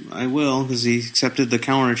I will, because he accepted the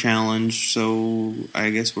counter challenge, so I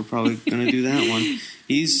guess we're probably going to do that one.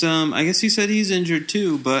 He's, I guess he said he's injured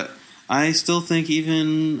too, but I still think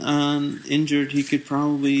even injured, he could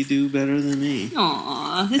probably do better than me.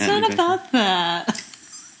 Aw, it's not about that.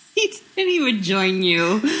 He said he would join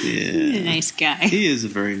you. Yeah. He's a nice guy. He is a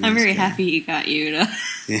very nice guy. I'm very happy he got you to...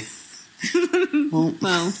 Yeah.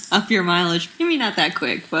 Well, up your mileage. Maybe not that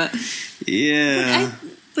quick, but... Yeah.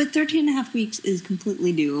 But 13 and a half weeks is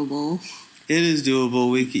completely doable. It is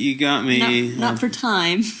doable. You got me... Not for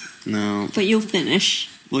time. No. But you'll finish.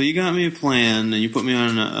 Well, you got me a plan, and you put me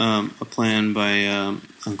on a plan by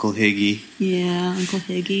Uncle Higgy. Yeah, Uncle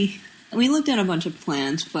Higgy. We looked at a bunch of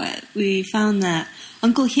plans, but we found that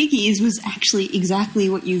Uncle Higgy's was actually exactly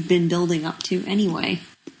what you've been building up to anyway.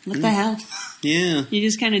 What the hell? Yeah. You're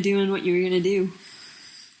just kind of doing what you were going to do.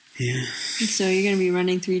 Yeah. So you're going to be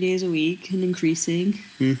running 3 days a week and increasing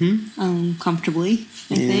comfortably,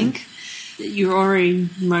 I think. You're already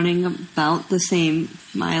running about the same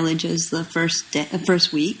mileage as the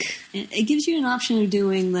first week. It gives you an option of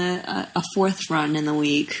doing a fourth run in the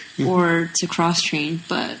week or to cross-train,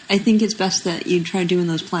 but I think it's best that you try doing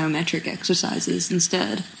those plyometric exercises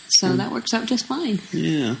instead. So that works out just fine.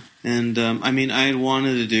 Yeah. And, I had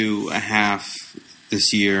wanted to do a half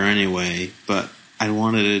this year anyway, but I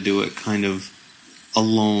wanted to do it kind of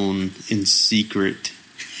alone, in secret,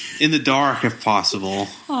 in the dark if possible.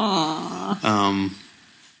 Aww.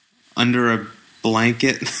 Under a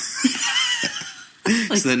blanket.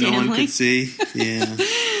 Like so that no one could see. Yeah.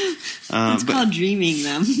 It's called dreaming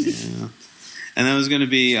them. Yeah. And that was going to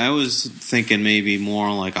be, I was thinking maybe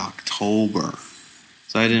more like October.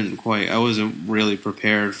 So I wasn't really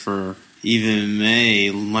prepared for even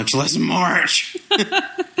May, much less March.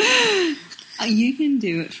 You can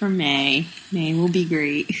do it for May. May will be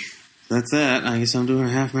great. That's that. I guess I'm doing a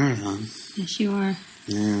half marathon. Yes, you are.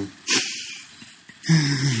 Yeah.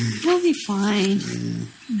 You'll be fine. Yeah.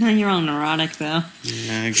 Now you're all neurotic, though.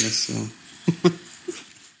 Yeah, I guess so.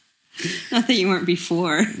 Not that you weren't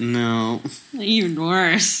before. No. Even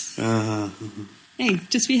worse. Hey,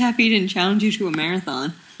 just be happy he didn't challenge you to a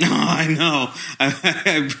marathon. No, I know.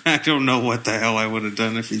 I don't know what the hell I would have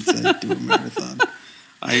done if he'd said do a marathon.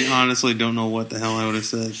 I honestly don't know what the hell I would have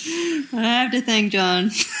said. I have to thank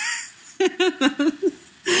John.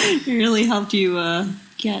 He really helped you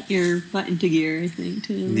get your butt into gear, I think,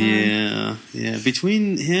 too. Yeah.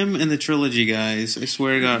 Between him and the Trilogy guys, I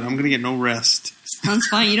swear to God, I'm going to get no rest. Sounds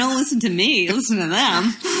fine. You don't listen to me. You listen to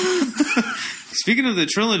them. Speaking of the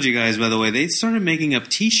Trilogy guys, by the way, they started making up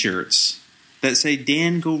T-shirts that say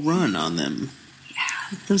Dan Go Run on them.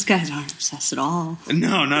 Yeah, those guys aren't obsessed at all.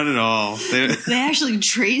 No, not at all. They actually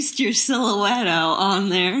traced your silhouette out on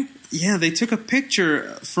there. Yeah, they took a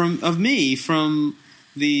picture of me from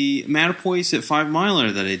the Mattapoisett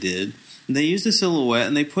 5-miler that I did. They used a silhouette,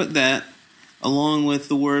 and they put that along with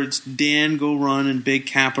the words Dan Go Run in big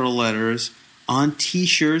capital letters on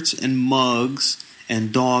T-shirts and mugs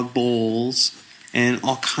and dog bowls and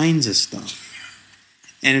all kinds of stuff.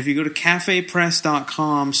 And if you go to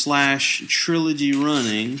cafepress.com/trilogy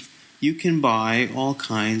running, you can buy all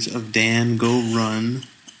kinds of Dan Go Run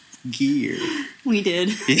gear. We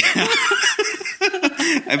did. Yeah.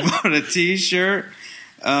 I bought a T-shirt,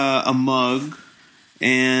 a mug,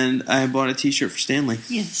 and I bought a T-shirt for Stanley.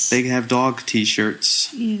 Yes. They have dog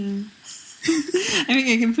T-shirts. Yeah. I think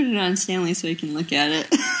I can put it on Stanley so he can look at it.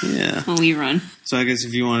 Yeah. While we run. So I guess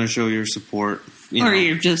if you want to show your support,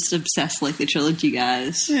 you're just obsessed like the Trilogy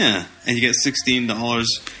guys. Yeah, and you get $16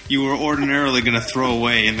 you were ordinarily going to throw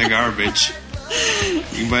away in the garbage. You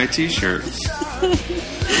can buy a T-shirt. Too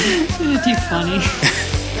funny.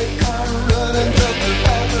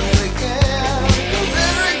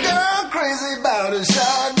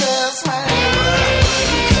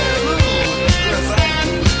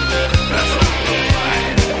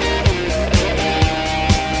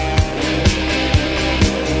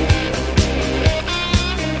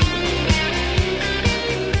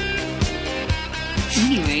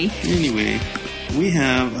 Anyway, we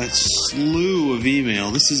have a slew of email.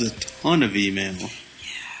 This is a ton of email. Yeah.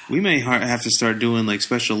 We may have to start doing like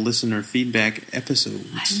special listener feedback episodes.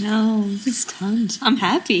 I know, there's tons. I'm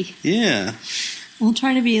happy. Yeah. We'll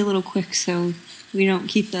try to be a little quick so we don't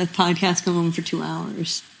keep the podcast going for 2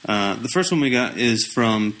 hours. The first one we got is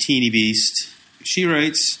from Teeny Beast. She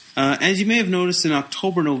writes, as you may have noticed in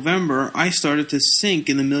October-November, I started to sink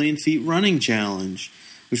in the Million Feet Running Challenge,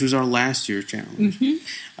 which was our last year's challenge. Mm-hmm.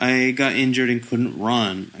 I got injured and couldn't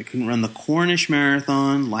run. I couldn't run the Cornish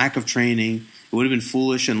Marathon, lack of training. It would have been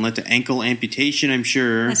foolish and led to ankle amputation, I'm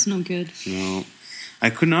sure. That's no good. No. I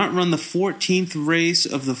could not run the 14th race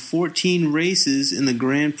of the 14 races in the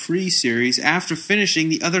Grand Prix series after finishing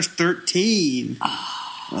the other 13.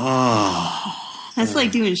 That's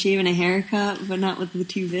like doing shaving a haircut, but not with the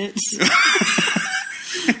 2 bits.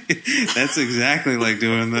 That's exactly like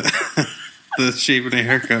doing the shaving a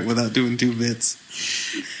haircut without doing 2 bits.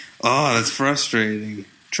 Oh, that's frustrating.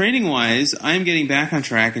 Training-wise, I'm getting back on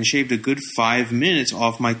track and shaved a good 5 minutes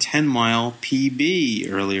off my 10-mile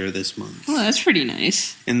PB earlier this month. Oh, that's pretty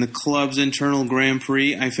nice. In the club's internal Grand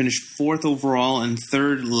Prix, I finished 4th overall and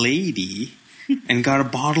 3rd lady and got a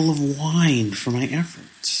bottle of wine for my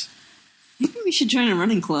efforts. Maybe we should join a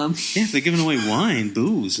running club. Yeah, if they're giving away wine,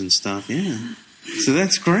 booze and stuff, yeah. So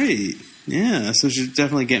that's great. Yeah, so she's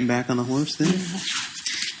definitely getting back on the horse there. Yeah.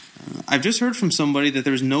 I've just heard from somebody that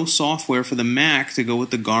there's no software for the Mac to go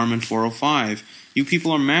with the Garmin 405. You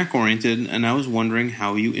people are Mac-oriented, and I was wondering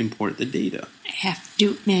how you import the data. I have to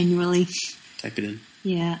do it manually. Type it in.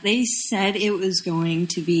 Yeah, they said it was going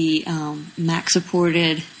to be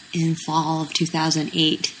Mac-supported in fall of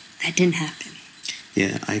 2008. That didn't happen.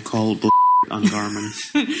 Yeah, I call on Garmin.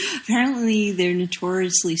 Apparently, they're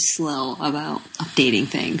notoriously slow about updating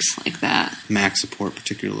things like that. Mac support,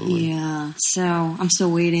 particularly. Yeah, so I'm still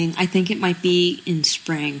waiting. I think it might be in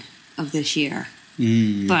spring of this year.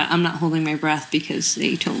 But I'm not holding my breath because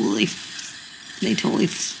they totally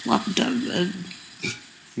flopped up.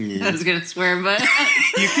 Yeah. I was going to swear, but...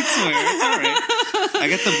 You can swear. It's all right. I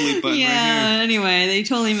got the bleep button right here. Yeah, anyway, they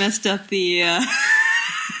totally messed up the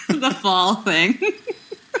the fall thing.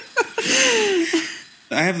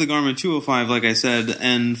 I have the Garmin 205, like I said,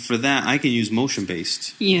 and for that I can use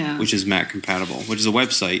Motion-Based, which is Mac compatible, which is a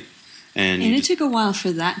website. And it took a while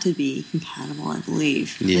for that to be compatible, I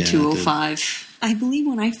believe, the 205. I believe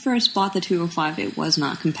when I first bought the 205, it was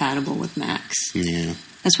not compatible with Macs. Yeah.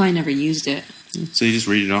 That's why I never used it. So you just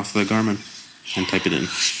read it off the Garmin and type it in.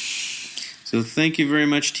 So thank you very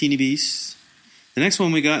much, Teeny Beast. The next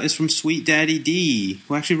one we got is from Sweet Daddy D,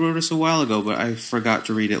 who actually wrote us a while ago, but I forgot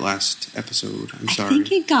to read it last episode. I'm sorry. I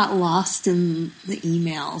think it got lost in the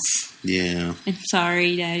emails. Yeah. I'm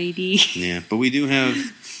sorry, Daddy D. Yeah, but we do have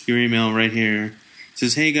your email right here. It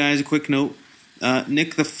says, hey guys, a quick note.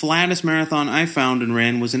 Nick, the flattest marathon I found and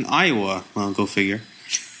ran was in Iowa. Well, go figure.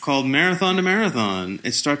 Called Marathon to Marathon.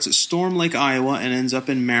 It starts at Storm Lake, Iowa, and ends up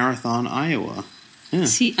in Marathon, Iowa. Yeah.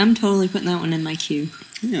 See, I'm totally putting that one in my queue.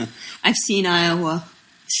 Yeah. I've seen Iowa.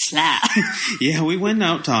 Slap. Yeah, we went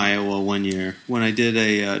out to Iowa one year when I did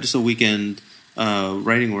just a weekend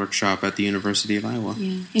writing workshop at the University of Iowa.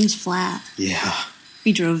 Yeah, it was flat. Yeah.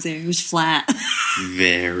 We drove there. It was flat.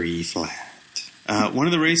 Very flat. One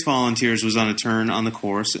of the race volunteers was on a turn on the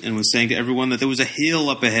course and was saying to everyone that there was a hill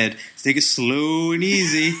up ahead. Take it slow and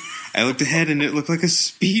easy. I looked ahead and it looked like a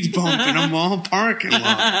speed bump in a mall parking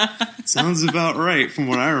lot. Sounds about right from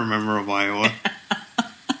what I remember of Iowa.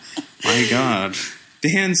 My God.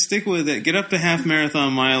 Dan, stick with it. Get up to half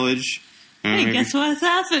marathon mileage. Hey, guess what's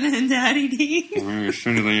happening, Daddy D?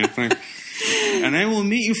 Sooner than you think. And I will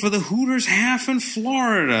meet you for the Hooters half in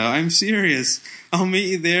Florida. I'm serious. I'll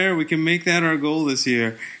meet you there. We can make that our goal this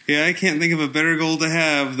year. Yeah, I can't think of a better goal to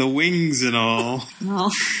have. The wings and all.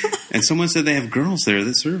 Oh. And someone said they have girls there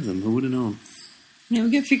that serve them. Who would have known? Yeah,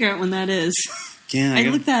 we gotta figure out when that is. Yeah, I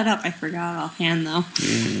looked that up. I forgot offhand, though.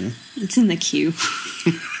 Yeah. It's in the queue.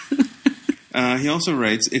 He also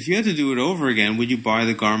writes, if you had to do it over again, would you buy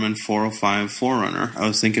the Garmin 405 4Runner? I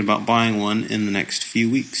was thinking about buying one in the next few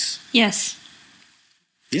weeks. Yes.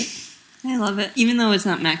 Yep. I love it, even though it's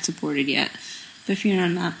not Mac supported yet. But if you're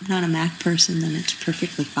not a Mac person, then it's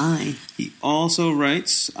perfectly fine. He also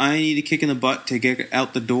writes, I need a kick in the butt to get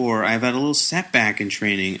out the door. I've had a little setback in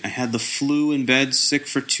training. I had the flu in bed, sick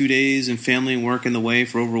for 2 days, and family and work in the way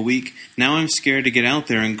for over a week. Now I'm scared to get out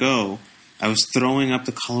there and go. I was throwing up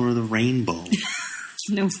the color of the rainbow. It's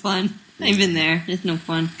no fun. I've been there. It's no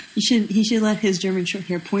fun. He should let his German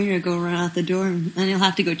Shorthair Pointer go run out the door, and he'll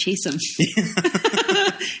have to go chase him.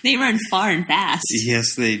 They run far and fast.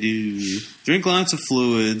 Yes, they do. Drink lots of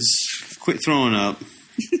fluids. Quit throwing up.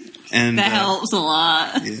 And that helps a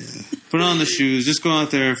lot. Yeah. Put on the shoes. Just go out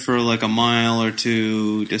there for like a mile or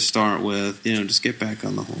two to start with. Just get back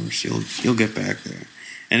on the horse. You'll get back there.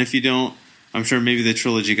 And if you don't, I'm sure maybe the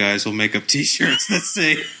Trilogy guys will make up T-shirts that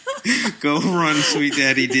say, "Go run, sweet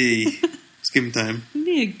Daddy D." Just give him time. That'd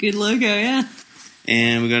be a good logo, yeah.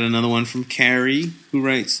 And we got another one from Carrie, who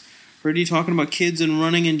writes, heard you talking about kids and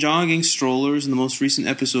running and jogging strollers in the most recent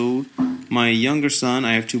episode. My younger son,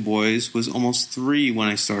 I have 2 boys, was almost 3 when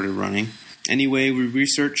I stared running. Anyway, we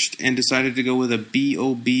researched and decided to go with a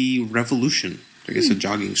BOB Revolution. I guess a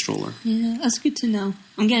jogging stroller. Yeah, that's good to know.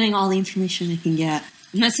 I'm getting all the information I can get.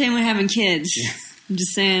 I'm not saying we're having kids. Yeah. I'm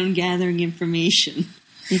just saying I'm gathering information.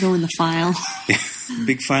 They go in the file. Yeah,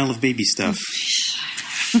 big file of baby stuff.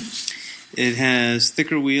 It has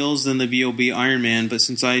thicker wheels than the BOB Ironman, but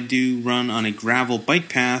since I do run on a gravel bike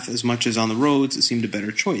path as much as on the roads, it seemed a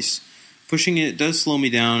better choice. Pushing it does slow me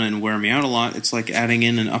down and wear me out a lot. It's like adding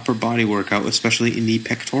in an upper body workout, especially in the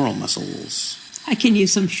pectoral muscles. I can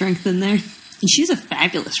use some strength in there. And she's a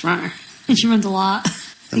fabulous runner. And she runs a lot.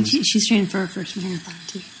 She's training for her first marathon,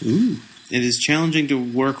 too. Ooh. It is challenging to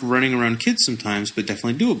work running around kids sometimes, but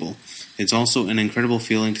definitely doable. It's also an incredible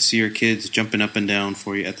feeling to see your kids jumping up and down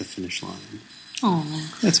for you at the finish line. Oh,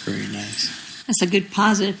 that's very nice. That's a good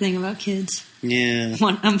positive thing about kids. Yeah.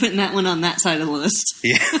 I'm putting that one on that side of the list.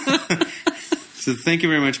 Yeah. So thank you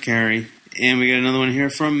very much, Carrie. And we got another one here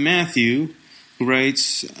from Matthew, who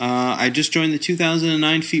writes, I just joined the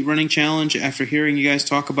 2009 Feet Running Challenge after hearing you guys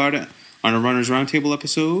talk about it on a Runner's Roundtable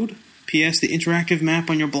episode. P.S. The interactive map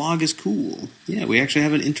on your blog is cool. Yeah, we actually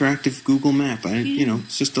have an interactive Google map.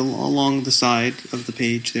 It's just along the side of the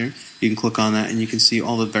page there. You can click on that and you can see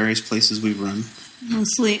all the various places we've run.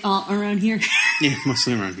 Mostly around here. Yeah,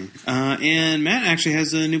 mostly around here. And Matt actually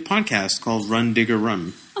has a new podcast called Run, Digger,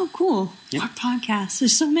 Run. Oh, cool. Yep. Our podcast.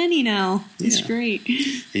 There's so many now. It's great. And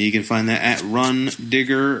you can find that at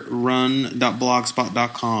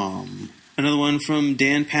rundiggerrun.blogspot.com. Another one from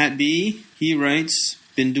Dan Pat B. He writes,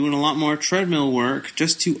 been doing a lot more treadmill work,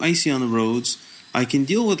 just too icy on the roads. I can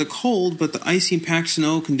deal with the cold, but the icy and packed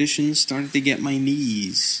snow conditions started to get my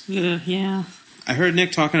knees. Yeah. I heard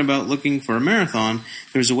Nick talking about looking for a marathon.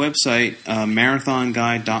 There's a website,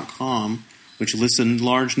 marathonguide.com, which lists a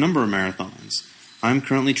large number of marathons. I'm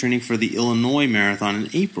currently training for the Illinois Marathon in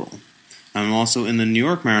April. I'm also in the New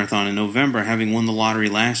York Marathon in November, having won the lottery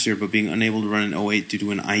last year, but being unable to run in 2008 due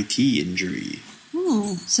to an IT injury.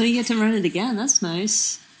 Oh, so you get to run it again. That's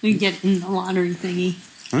nice. You get in the lottery thingy.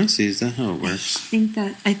 I see. Is that how it works? I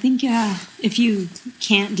think if you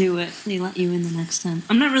can't do it, they let you in the next time.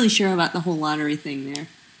 I'm not really sure about the whole lottery thing there.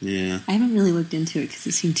 Yeah. I haven't really looked into it because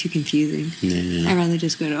it seemed too confusing. Yeah. I'd rather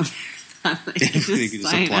just go to just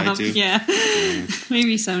sign up. Yeah.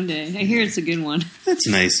 Maybe someday. I hear it's a good one. That's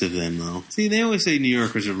nice of them, though. See, they always say New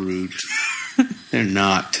Yorkers are rude. They're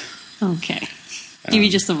not. Okay. Maybe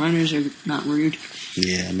just the runners are not rude.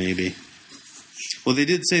 Yeah, maybe. Well, they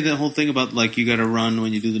did say the whole thing about, you got to run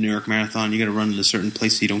when you do the New York Marathon. You got to run in a certain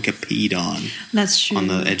place so you don't get peed on. That's true. On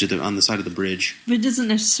the edge of on the side of the bridge. But it doesn't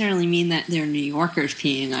necessarily mean that they're New Yorkers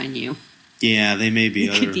peeing on you. Yeah, they may be.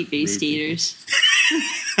 They could be Bay Staters.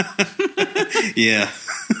 Yeah.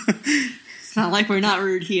 It's not like we're not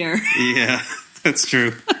rude here. Yeah, that's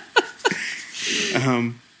true.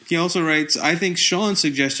 He also writes, I think Sean's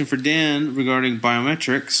suggestion for Dan regarding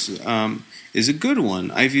biometrics is a good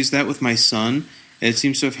one. I've used that with my son, It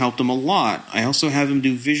seems to have helped him a lot. I also have him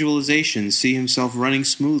do visualizations, see himself running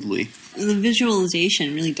smoothly. The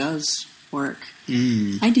visualization really does work.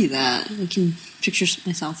 I do that. I can picture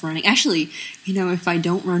myself running. Actually, if I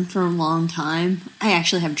don't run for a long time, I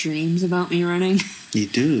actually have dreams about me running. You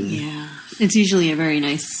do? Yeah. It's usually a very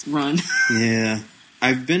nice run. Yeah.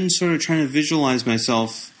 I've been sort of trying to visualize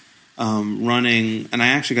myself running, and I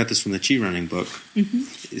actually got this from the Chi Running book.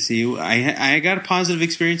 Mm-hmm. See, I got positive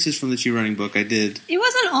experiences from the Chi Running book. I did. It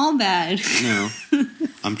wasn't all bad. No.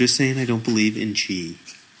 I'm just saying I don't believe in Chi.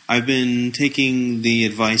 I've been taking the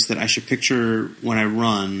advice that I should picture when I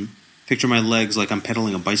run, picture my legs like I'm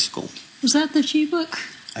pedaling a bicycle. Was that the Chi book?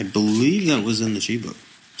 I believe that was in the Chi book.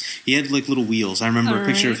 He had like little wheels. I remember a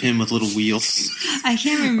picture of him with little wheels. I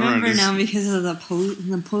can't remember now because of the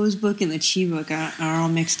pose book and the Chi book are all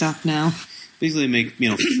mixed up now. Basically make,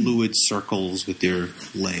 fluid circles with your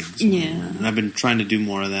legs. Yeah. And I've been trying to do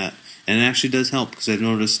more of that. And it actually does help because I've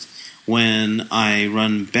noticed when I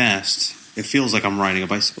run best, it feels like I'm riding a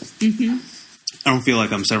bicycle. Mm-hmm. I don't feel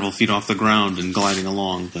like I'm several feet off the ground and gliding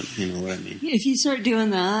along, but you know what I mean. If you start doing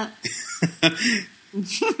that...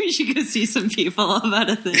 we should go see some people about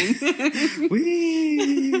a thing.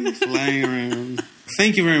 Whee! Flying around.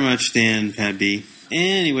 Thank you very much, Dan, Pat B.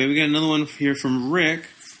 Anyway, we got another one here from Rick.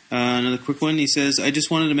 Another quick one. He says, I just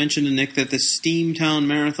wanted to mention to Nick that the Steamtown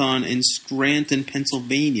Marathon in Scranton,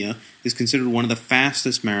 Pennsylvania is considered one of the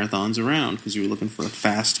fastest marathons around because you were looking for a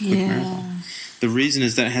fast, quick marathon. The reason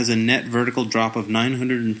is that it has a net vertical drop of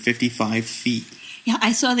 955 feet. Yeah,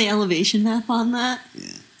 I saw the elevation map on that.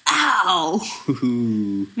 Yeah. Ow!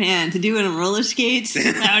 Ooh. Man, to do it on roller skates,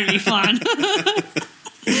 that would be fun.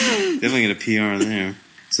 Definitely get a PR there.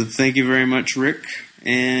 So thank you very much, Rick.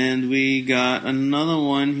 And we got another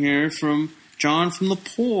one here from John from the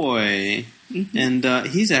Poi. Mm-hmm. And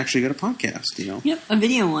he's actually got a podcast, Yep, a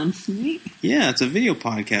video one. Sweet. Yeah, it's a video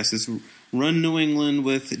podcast. It's Run New England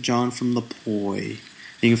with John from the Poi.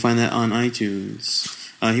 You can find that on iTunes.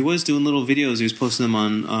 He was doing little videos. He was posting them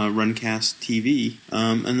on Runcast TV.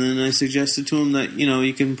 And then I suggested to him that,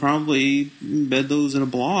 you can probably embed those in a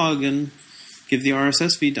blog and give the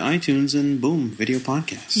RSS feed to iTunes and boom, video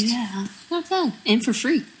podcast. Yeah, not bad. And for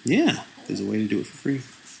free. Yeah, there's a way to do it for free.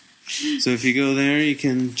 So if you go there, you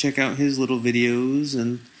can check out his little videos.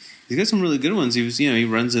 And he's got some really good ones. He was, he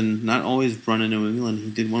runs in, not always run in New England.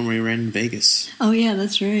 He did one where he ran in Vegas. Oh, yeah,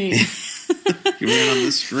 that's right. He ran on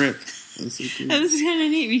the Strip. So cool. That was kind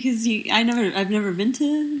of neat because I've never been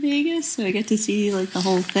to Vegas, so I get to see the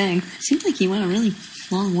whole thing. It seems like he went a really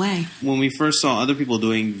long way. When we first saw other people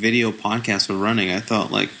doing video podcasts for running, I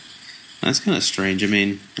thought that's kind of strange. I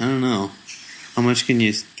mean, I don't know how much can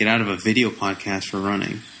you get out of a video podcast for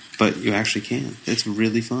running, but you actually can. It's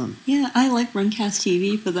really fun. Yeah, I like Runcast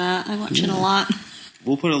TV for that. I watch it a lot.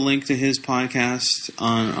 We'll put a link to his podcast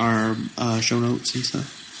on our show notes and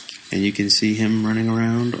stuff. And you can see him running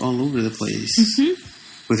around all over the place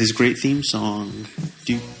with his great theme song.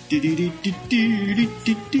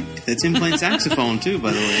 That's him playing saxophone, too,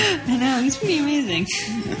 by the way. I know. He's pretty amazing.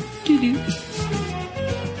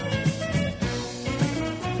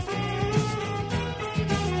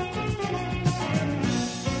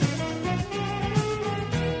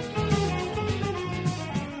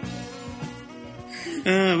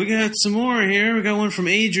 Yeah. We got some more here. We got one from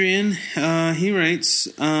Adrian. He writes,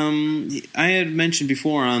 I had mentioned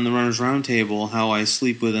before on the Runners Roundtable how I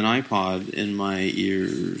sleep with an iPod in my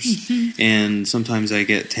ears. And sometimes I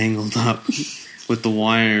get tangled up with the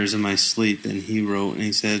wires in my sleep. And he wrote, and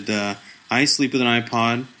he said, I sleep with an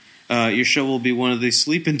iPod. Your show will be one of the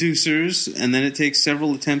sleep inducers. And then it takes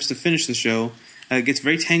several attempts to finish the show. It gets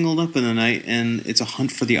very tangled up in the night. And it's a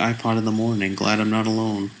hunt for the iPod in the morning. Glad I'm not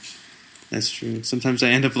alone. That's true. Sometimes I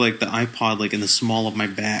end up the iPod in the small of my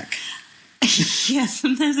back. Yeah,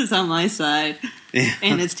 sometimes it's on my side. Yeah.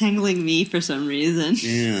 And it's tangling me for some reason.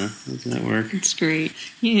 Yeah, how does that work? It's great.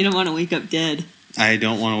 You don't want to wake up dead. I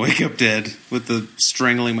don't want to wake up dead with the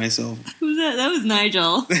strangling myself. Who's that? That was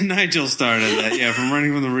Nigel. Nigel started that, yeah, from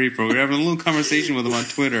Running from the Repo. We were having a little conversation with him on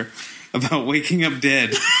Twitter about waking up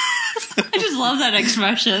dead. I just love that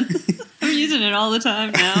expression. I'm using it all the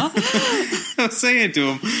time now. I was saying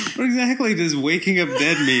to him, what exactly does waking up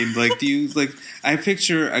dead mean? Do you, I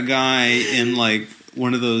picture a guy in,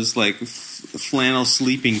 one of those, flannel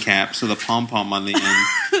sleeping caps with a pom-pom on the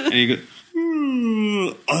end. And he goes,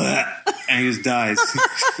 and he just dies.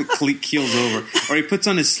 Keels over. Or he puts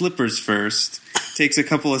on his slippers first, takes a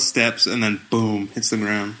couple of steps, and then, boom, hits the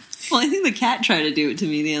ground. Well, I think the cat tried to do it to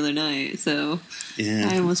me the other night, so yeah.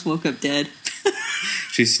 I almost woke up dead.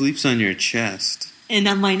 She sleeps on your chest. And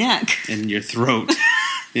on my neck. And your throat.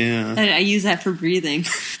 Yeah. I use that for breathing.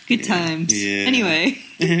 Good times. Yeah. Anyway.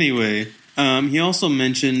 He also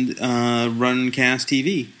mentioned Runcast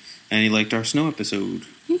TV, and he liked our snow episode.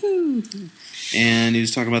 Woohoo. And he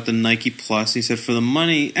was talking about the Nike Plus. He said, for the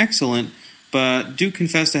money, excellent, but do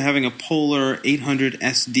confess to having a Polar 800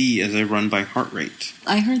 SD as I run by heart rate.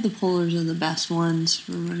 I heard the Polars are the best ones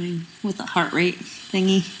for running with a heart rate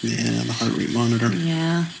thingy. Yeah, the heart rate monitor.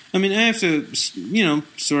 Yeah. I mean, I have to,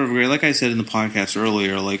 sort of agree. Like I said in the podcast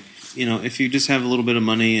earlier, if you just have a little bit of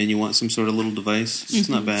money and you want some sort of little device, it's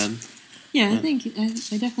not bad. Yeah, I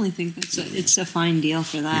definitely think it's a fine deal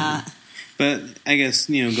for that. Yeah. But I guess,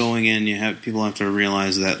 going in, people have to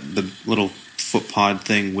realize that the little foot pod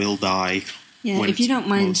thing will die. Yeah, if you don't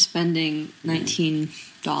mind spending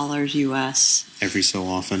 $19 US. Every so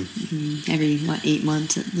often. Every, 8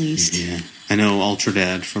 months at least. Yeah. I know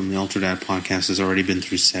Ultradad from the Ultradad podcast has already been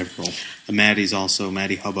through several. Maddie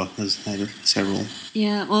Hubba has had several.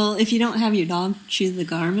 Yeah, well, if you don't have your dog chew the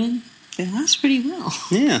Garmin, they last pretty well.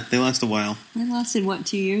 Yeah, they last a while. They lasted,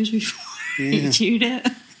 2 years before you chewed it?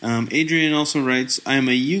 Adrian also writes, I am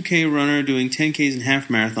a UK runner doing 10Ks and half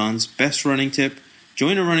marathons. Best running tip,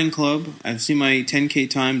 join a running club. I've seen my 10K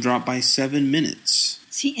time drop by 7 minutes.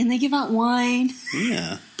 See, and they give out wine.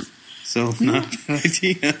 Yeah. So, not a bad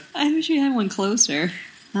idea. I wish we had one closer.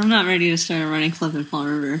 I'm not ready to start a running club in Fall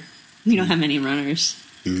River. We don't have many runners.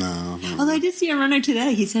 No. Although I did see a runner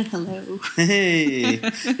today. He said hello. Hey.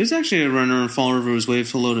 There's actually a runner in Fall River who's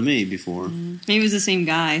waved hello to me before. Maybe it was the same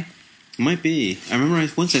guy. Might be. I remember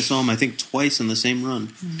once I saw him, I think twice in the same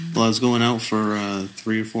run. While I was going out for a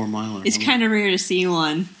 3 or 4 miler. It's kind of rare to see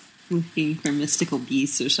one looking for mystical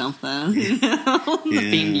beasts or something. The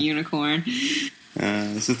famed unicorn.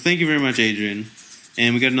 So thank you very much, Adrian.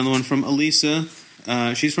 And we got another one from Elisa.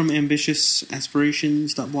 She's from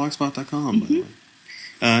ambitiousaspirations.blogspot.com, by the way.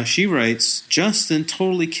 She writes, Justin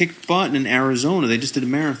totally kicked butt in Arizona. They just did a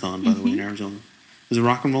marathon, by the way, in Arizona. It was a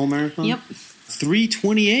rock and roll marathon? Yep.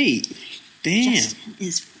 3:28. Damn. Justin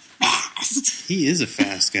is fast. He is a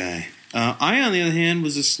fast guy. I, on the other hand,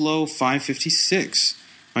 was a slow 5:56.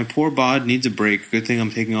 My poor bod needs a break. Good thing I'm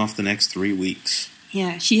taking off the next 3 weeks.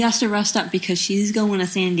 Yeah, she has to rest up because she's going to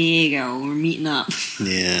San Diego. We're meeting up.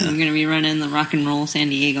 Yeah. I'm going to be running the Rock and Roll San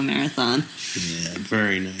Diego Marathon. Yeah,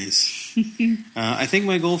 very nice. I think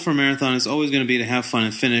my goal for a marathon is always going to be to have fun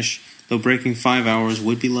and finish, though breaking 5 hours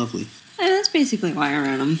would be lovely. And that's basically why I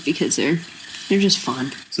run them, because they're just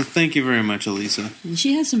fun. So thank you very much, Elisa. And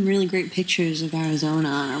she has some really great pictures of Arizona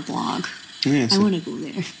on her blog. Yeah, I want to go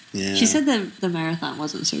there. Yeah. She said that the marathon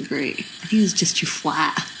wasn't so great. I think it was just too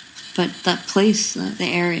flat. But that place, the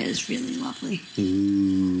area is really lovely.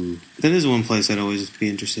 Ooh. That is one place I'd always be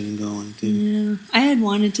interested in going to. Yeah. I had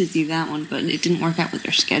wanted to do that one, but it didn't work out with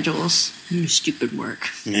their schedules. Stupid work.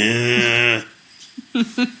 Yeah.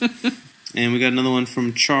 And we got another one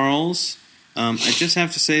from Charles. I just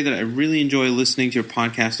have to say that I really enjoy listening to your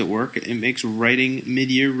podcast at work. It makes writing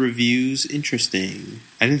mid-year reviews interesting.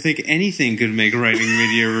 I didn't think anything could make writing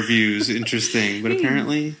mid-year reviews interesting, but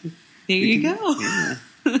apparently... There you go. Yeah.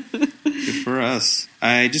 Good for us.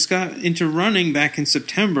 I just got into running back in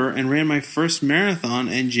September and ran my first marathon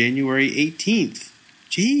on January 18th.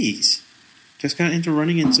 Jeez. Just got into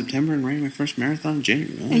running in September and ran my first marathon in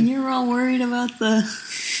January. And you're all worried about the...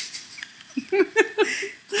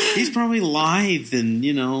 He's probably lithe and,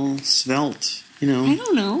 svelte. I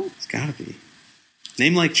don't know. It's gotta be.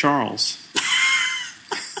 Name like Charles.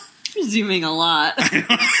 You're zooming a lot.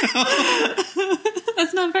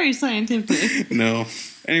 That's not very scientific. No.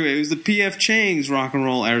 Anyway, it was the P.F. Chang's Rock and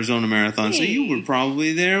Roll Arizona Marathon, so you were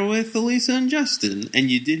probably there with Elisa and Justin,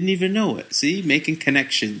 and you didn't even know it. See? Making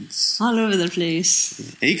connections. All over the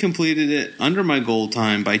place. He completed it under my goal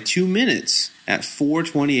time by 2 minutes at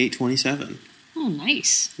 4:28:27. Oh,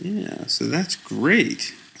 nice. Yeah, so that's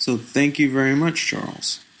great. So thank you very much,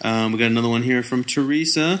 Charles. We got another one here from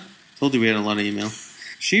Teresa. Told you we had a lot of email.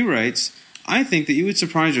 She writes, I think that you would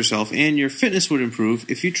surprise yourself and your fitness would improve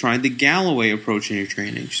if you tried the Galloway approach in your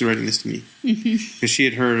training. She's writing this to me. Because she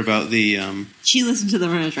had heard about the... She listened to the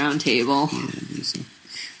Runners Roundtable.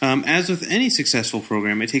 Yeah, as with any successful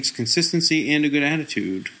program, it takes consistency and a good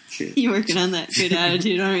attitude. You're working on that good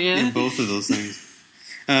attitude, aren't you? Yeah, both of those things.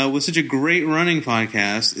 With such a great running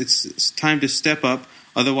podcast, it's time to step up.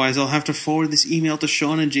 Otherwise, I'll have to forward this email to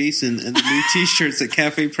Sean and Jason, and the new T-shirts at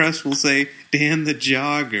Cafe Press will say, Dan the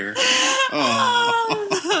Jogger. Oh,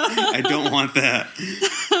 I don't want that.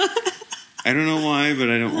 I don't know why, but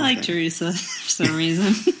I don't want that. I like Teresa for some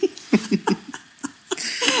reason.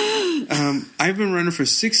 I've been running for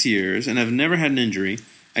 6 years, and I've never had an injury.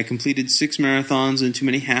 I completed 6 marathons and too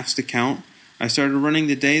many halves to count. I started running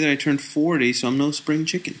the day that I turned 40, so I'm no spring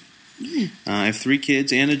chicken. I have 3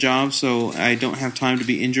 kids and a job, so I don't have time to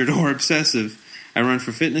be injured or obsessive. I run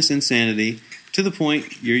for fitness and sanity. To the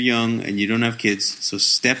point, you're young and you don't have kids, so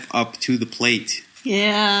step up to the plate.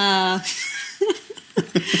 Yeah.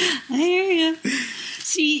 I hear you.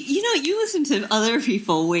 See, you listen to other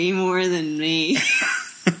people way more than me.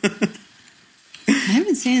 I've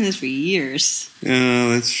been saying this for years.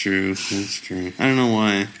 Oh, that's true. That's true. I don't know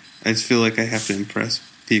why. I just feel like I have to impress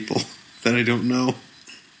people that I don't know.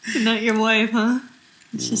 Not your wife, huh?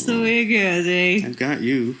 It's just the way it goes, eh? I've got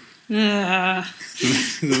you. Ah.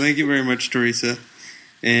 So thank you very much, Teresa.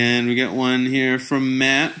 And we got one here from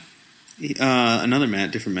Matt. Another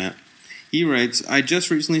Matt, different Matt. He writes, I just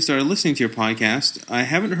recently started listening to your podcast. I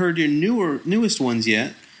haven't heard your newest ones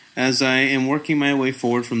yet, as I am working my way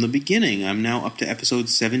forward from the beginning. I'm now up to episode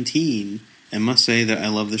 17, and must say that I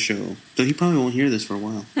love the show. So he probably won't hear this for a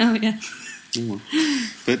while. Oh, yeah. Oh, well.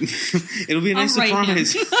 But it'll be a nice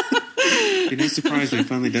surprise. It'll be a nice surprise when he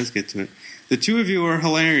finally does get to it. The two of you are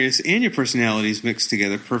hilarious, and your personalities mix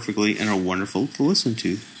together perfectly and are wonderful to listen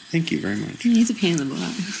to. Thank you very much. He's a pain in the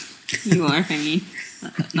butt. You are, I mean.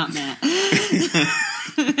 Not Matt.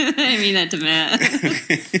 I mean that to Matt.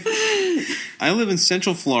 I live in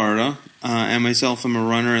Central Florida, and myself am a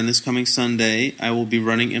runner, and this coming Sunday, I will be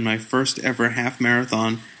running in my first ever half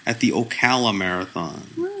marathon at the Ocala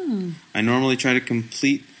Marathon. I normally try to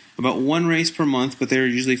complete about 1 race per month, but they're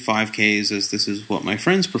usually 5Ks, as this is what my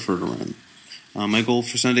friends prefer to run. My goal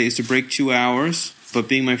for Sunday is to break 2 hours, but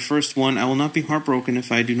being my first one, I will not be heartbroken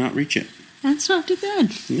if I do not reach it. That's not too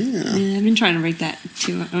bad. Yeah. I've been trying to break that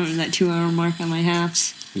 2 hour mark on my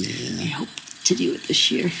halves. Yeah. I hope to do it this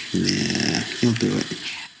year. Yeah, you'll do it.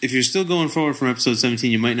 If you're still going forward from episode 17,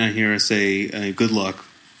 you might not hear us say good luck,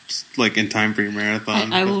 like in time for your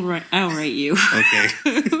marathon. I will write you. Okay.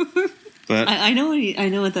 But I know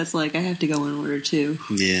what that's like. I have to go in order too.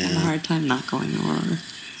 Yeah. I have a hard time not going in order.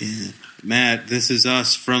 Yeah. Matt, this is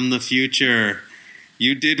us from the future.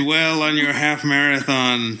 You did well on your half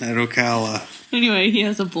marathon at Ocala. Anyway, he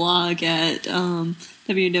has a blog at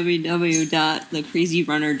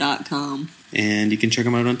www.thecrazyrunner.com. And you can check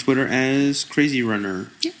him out on Twitter as Crazy Runner.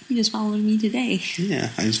 Yep, he just followed me today. Yeah,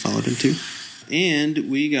 I just followed him too. And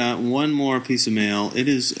we got one more piece of mail. It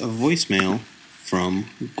is a voicemail from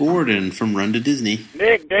Gordon from Run to Disney.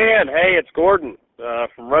 Nick, Dan, hey, it's Gordon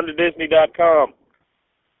from runtodisney.com.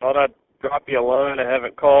 Thought I'd drop you a line. I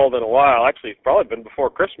haven't called in a while. Actually, it's probably been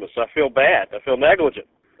before Christmas. I feel bad. I feel negligent.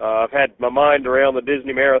 I've had my mind around the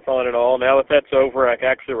Disney Marathon and all. Now that that's over, I can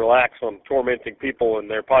actually relax on tormenting people and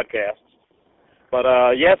their podcasts. But,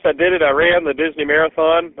 yes, I did it. I ran the Disney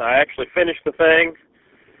Marathon. I actually finished the thing.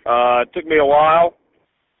 It took me a while.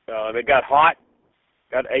 It got hot.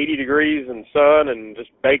 Got 80 degrees in sun and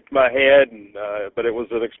just baked my head. But it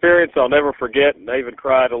was an experience I'll never forget. And I even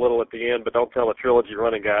cried a little at the end. But don't tell the Trilogy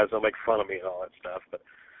running guys. They'll make fun of me and all that stuff. But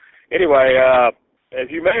anyway,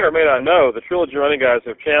 as you may or may not know, the Trilogy running guys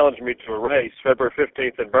have challenged me to a race February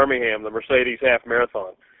 15th in Birmingham, the Mercedes Half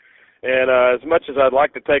Marathon. And as much as I'd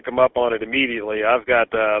like to take them up on it immediately, I've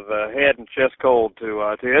got the head and chest cold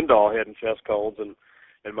to end all head and chest colds. And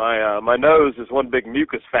my nose is one big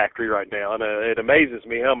mucus factory right now, and it amazes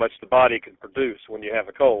me how much the body can produce when you have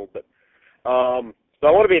a cold. But so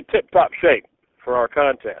I want to be in tip-top shape for our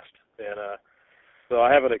contest, and so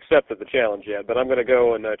I haven't accepted the challenge yet, but I'm going to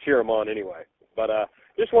go and cheer them on anyway. But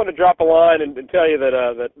just wanted to drop a line and tell you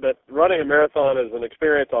that running a marathon is an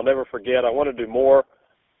experience I'll never forget. I want to do more.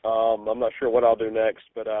 I'm not sure what I'll do next,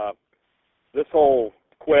 but this whole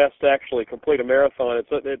quest to actually complete a marathon,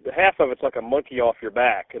 half of it's like a monkey off your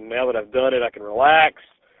back, and now that I've done it, I can relax.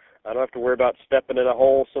 I don't have to worry about stepping in a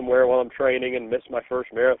hole somewhere while I'm training and miss my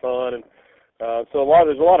first marathon, and so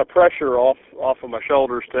there's a lot of pressure off of my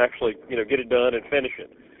shoulders to actually get it done and finish it.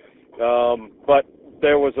 But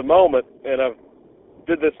there was a moment, and I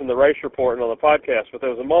did this in the race report and on the podcast, but there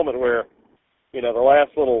was a moment where the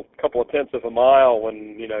last little couple of tenths of a mile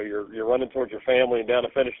when you're running towards your family and down the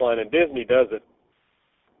finish line, and Disney does it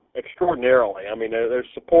extraordinarily. I mean, there's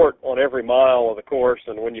support on every mile of the course,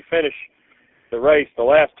 and when you finish the race, the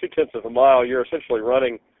last 2/10 of a mile, you're essentially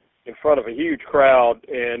running in front of a huge crowd,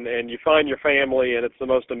 and you find your family, and it's the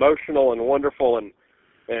most emotional and wonderful and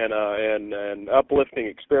uplifting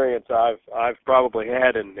experience I've probably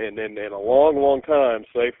had in a long time,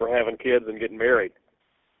 save for having kids and getting married.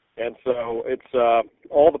 And so it's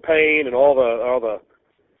all the pain and all the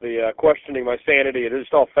questioning my sanity, it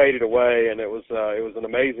just all faded away, and it was an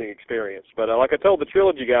amazing experience. But like I told the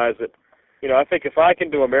Trilogy guys that, I think if I can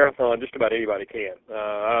do a marathon, just about anybody can.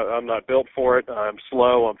 I'm not built for it. I'm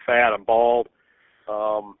slow. I'm fat. I'm bald.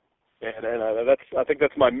 And I think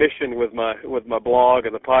that's my mission with my blog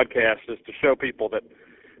and the podcast, is to show people that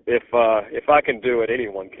if I can do it,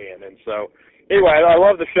 anyone can. And so, anyway, I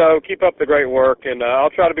love the show. Keep up the great work, and I'll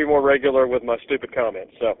try to be more regular with my stupid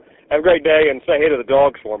comments. So, have a great day, and say hey to the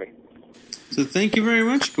dogs for me. So thank you very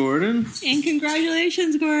much, Gordon. And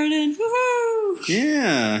congratulations, Gordon. Woohoo!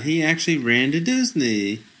 Yeah, he actually ran to Disney.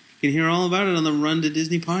 You can hear all about it on the Run to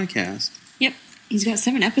Disney podcast. Yep. He's got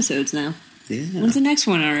 7 episodes now. Yeah. When's the next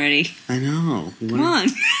one already? I know. Come on.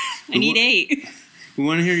 I need 8. We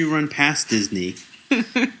want to hear you run past Disney. But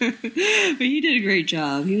he did a great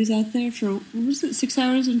job. He was out there for, what was it, 6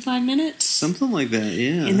 hours and 5 minutes? Something like that,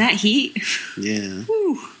 yeah. In that heat? Yeah.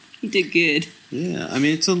 Whew. He did good. Yeah, I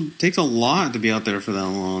mean, it takes a lot to be out there for that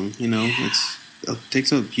long. You know, it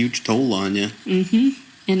takes a huge toll on you. Mm-hmm.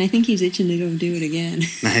 And I think he's itching to go do it again.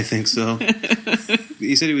 I think so.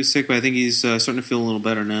 He said he was sick, but I think he's starting to feel a little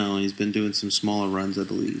better now. And he's been doing some smaller runs, I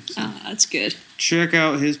believe. So. That's good. Check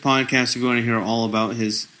out his podcast if you want to hear all about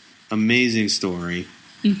his amazing story.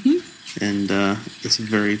 Mm-hmm. And it's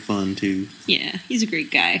very fun, too. Yeah, he's a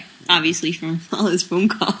great guy. Obviously, from all his phone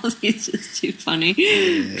calls, he's just too funny.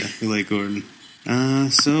 Yeah, we like Gordon.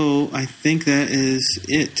 So I think that is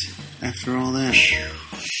it after all that.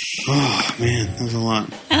 Oh, man, that was a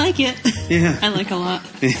lot. I like it. Yeah. I like a lot.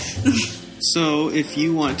 So if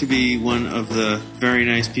you want to be one of the very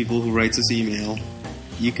nice people who writes us email,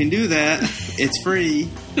 you can do that. It's free.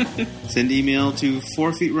 Send email to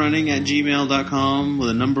 4feetrunning@gmail.com with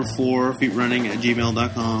a number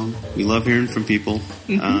 4feetrunning@gmail.com. We love hearing from people.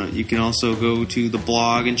 Mm-hmm. You can also go to the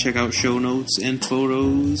blog and check out show notes and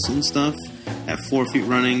photos and stuff at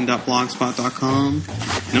 4feetrunning.blogspot.com.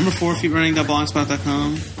 Number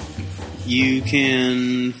 4feetrunning.blogspot.com. You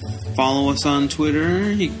can follow us on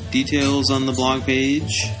Twitter. Details on the blog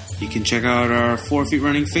page. You can check out our 4 Feet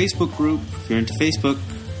Running Facebook group if you're into Facebook.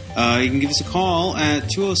 You can give us a call at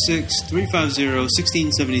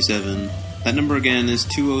 206-350-1677. That number again is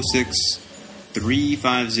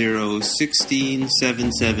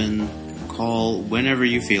 206-350-1677. Call whenever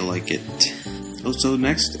you feel like it. Oh, so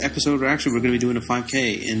next episode, actually, we're going to be doing a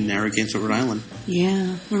 5K in Narragansett, Rhode Island.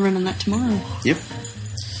 Yeah, we're running that tomorrow. Yep.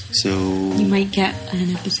 So you might get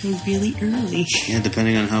an episode really early. Yeah,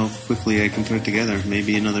 depending on how quickly I can put it together.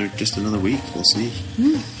 Maybe just another week. We'll see.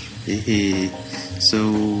 Hey.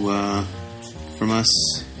 So from us,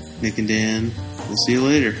 Nick and Dan, we'll see you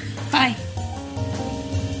later. Bye.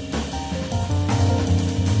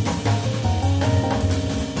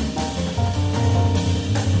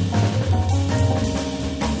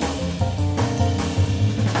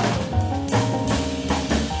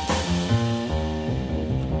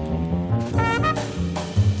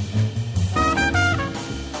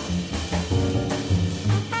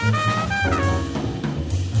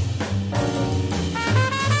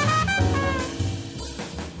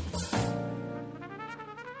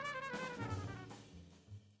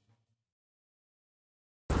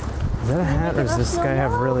 Is that a hat, or does this guy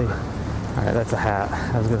have really... Alright, that's a hat.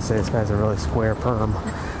 I was going to say this guy has a really square perm.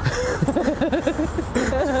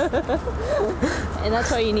 And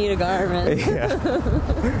that's why you need a garment.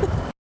 Yeah.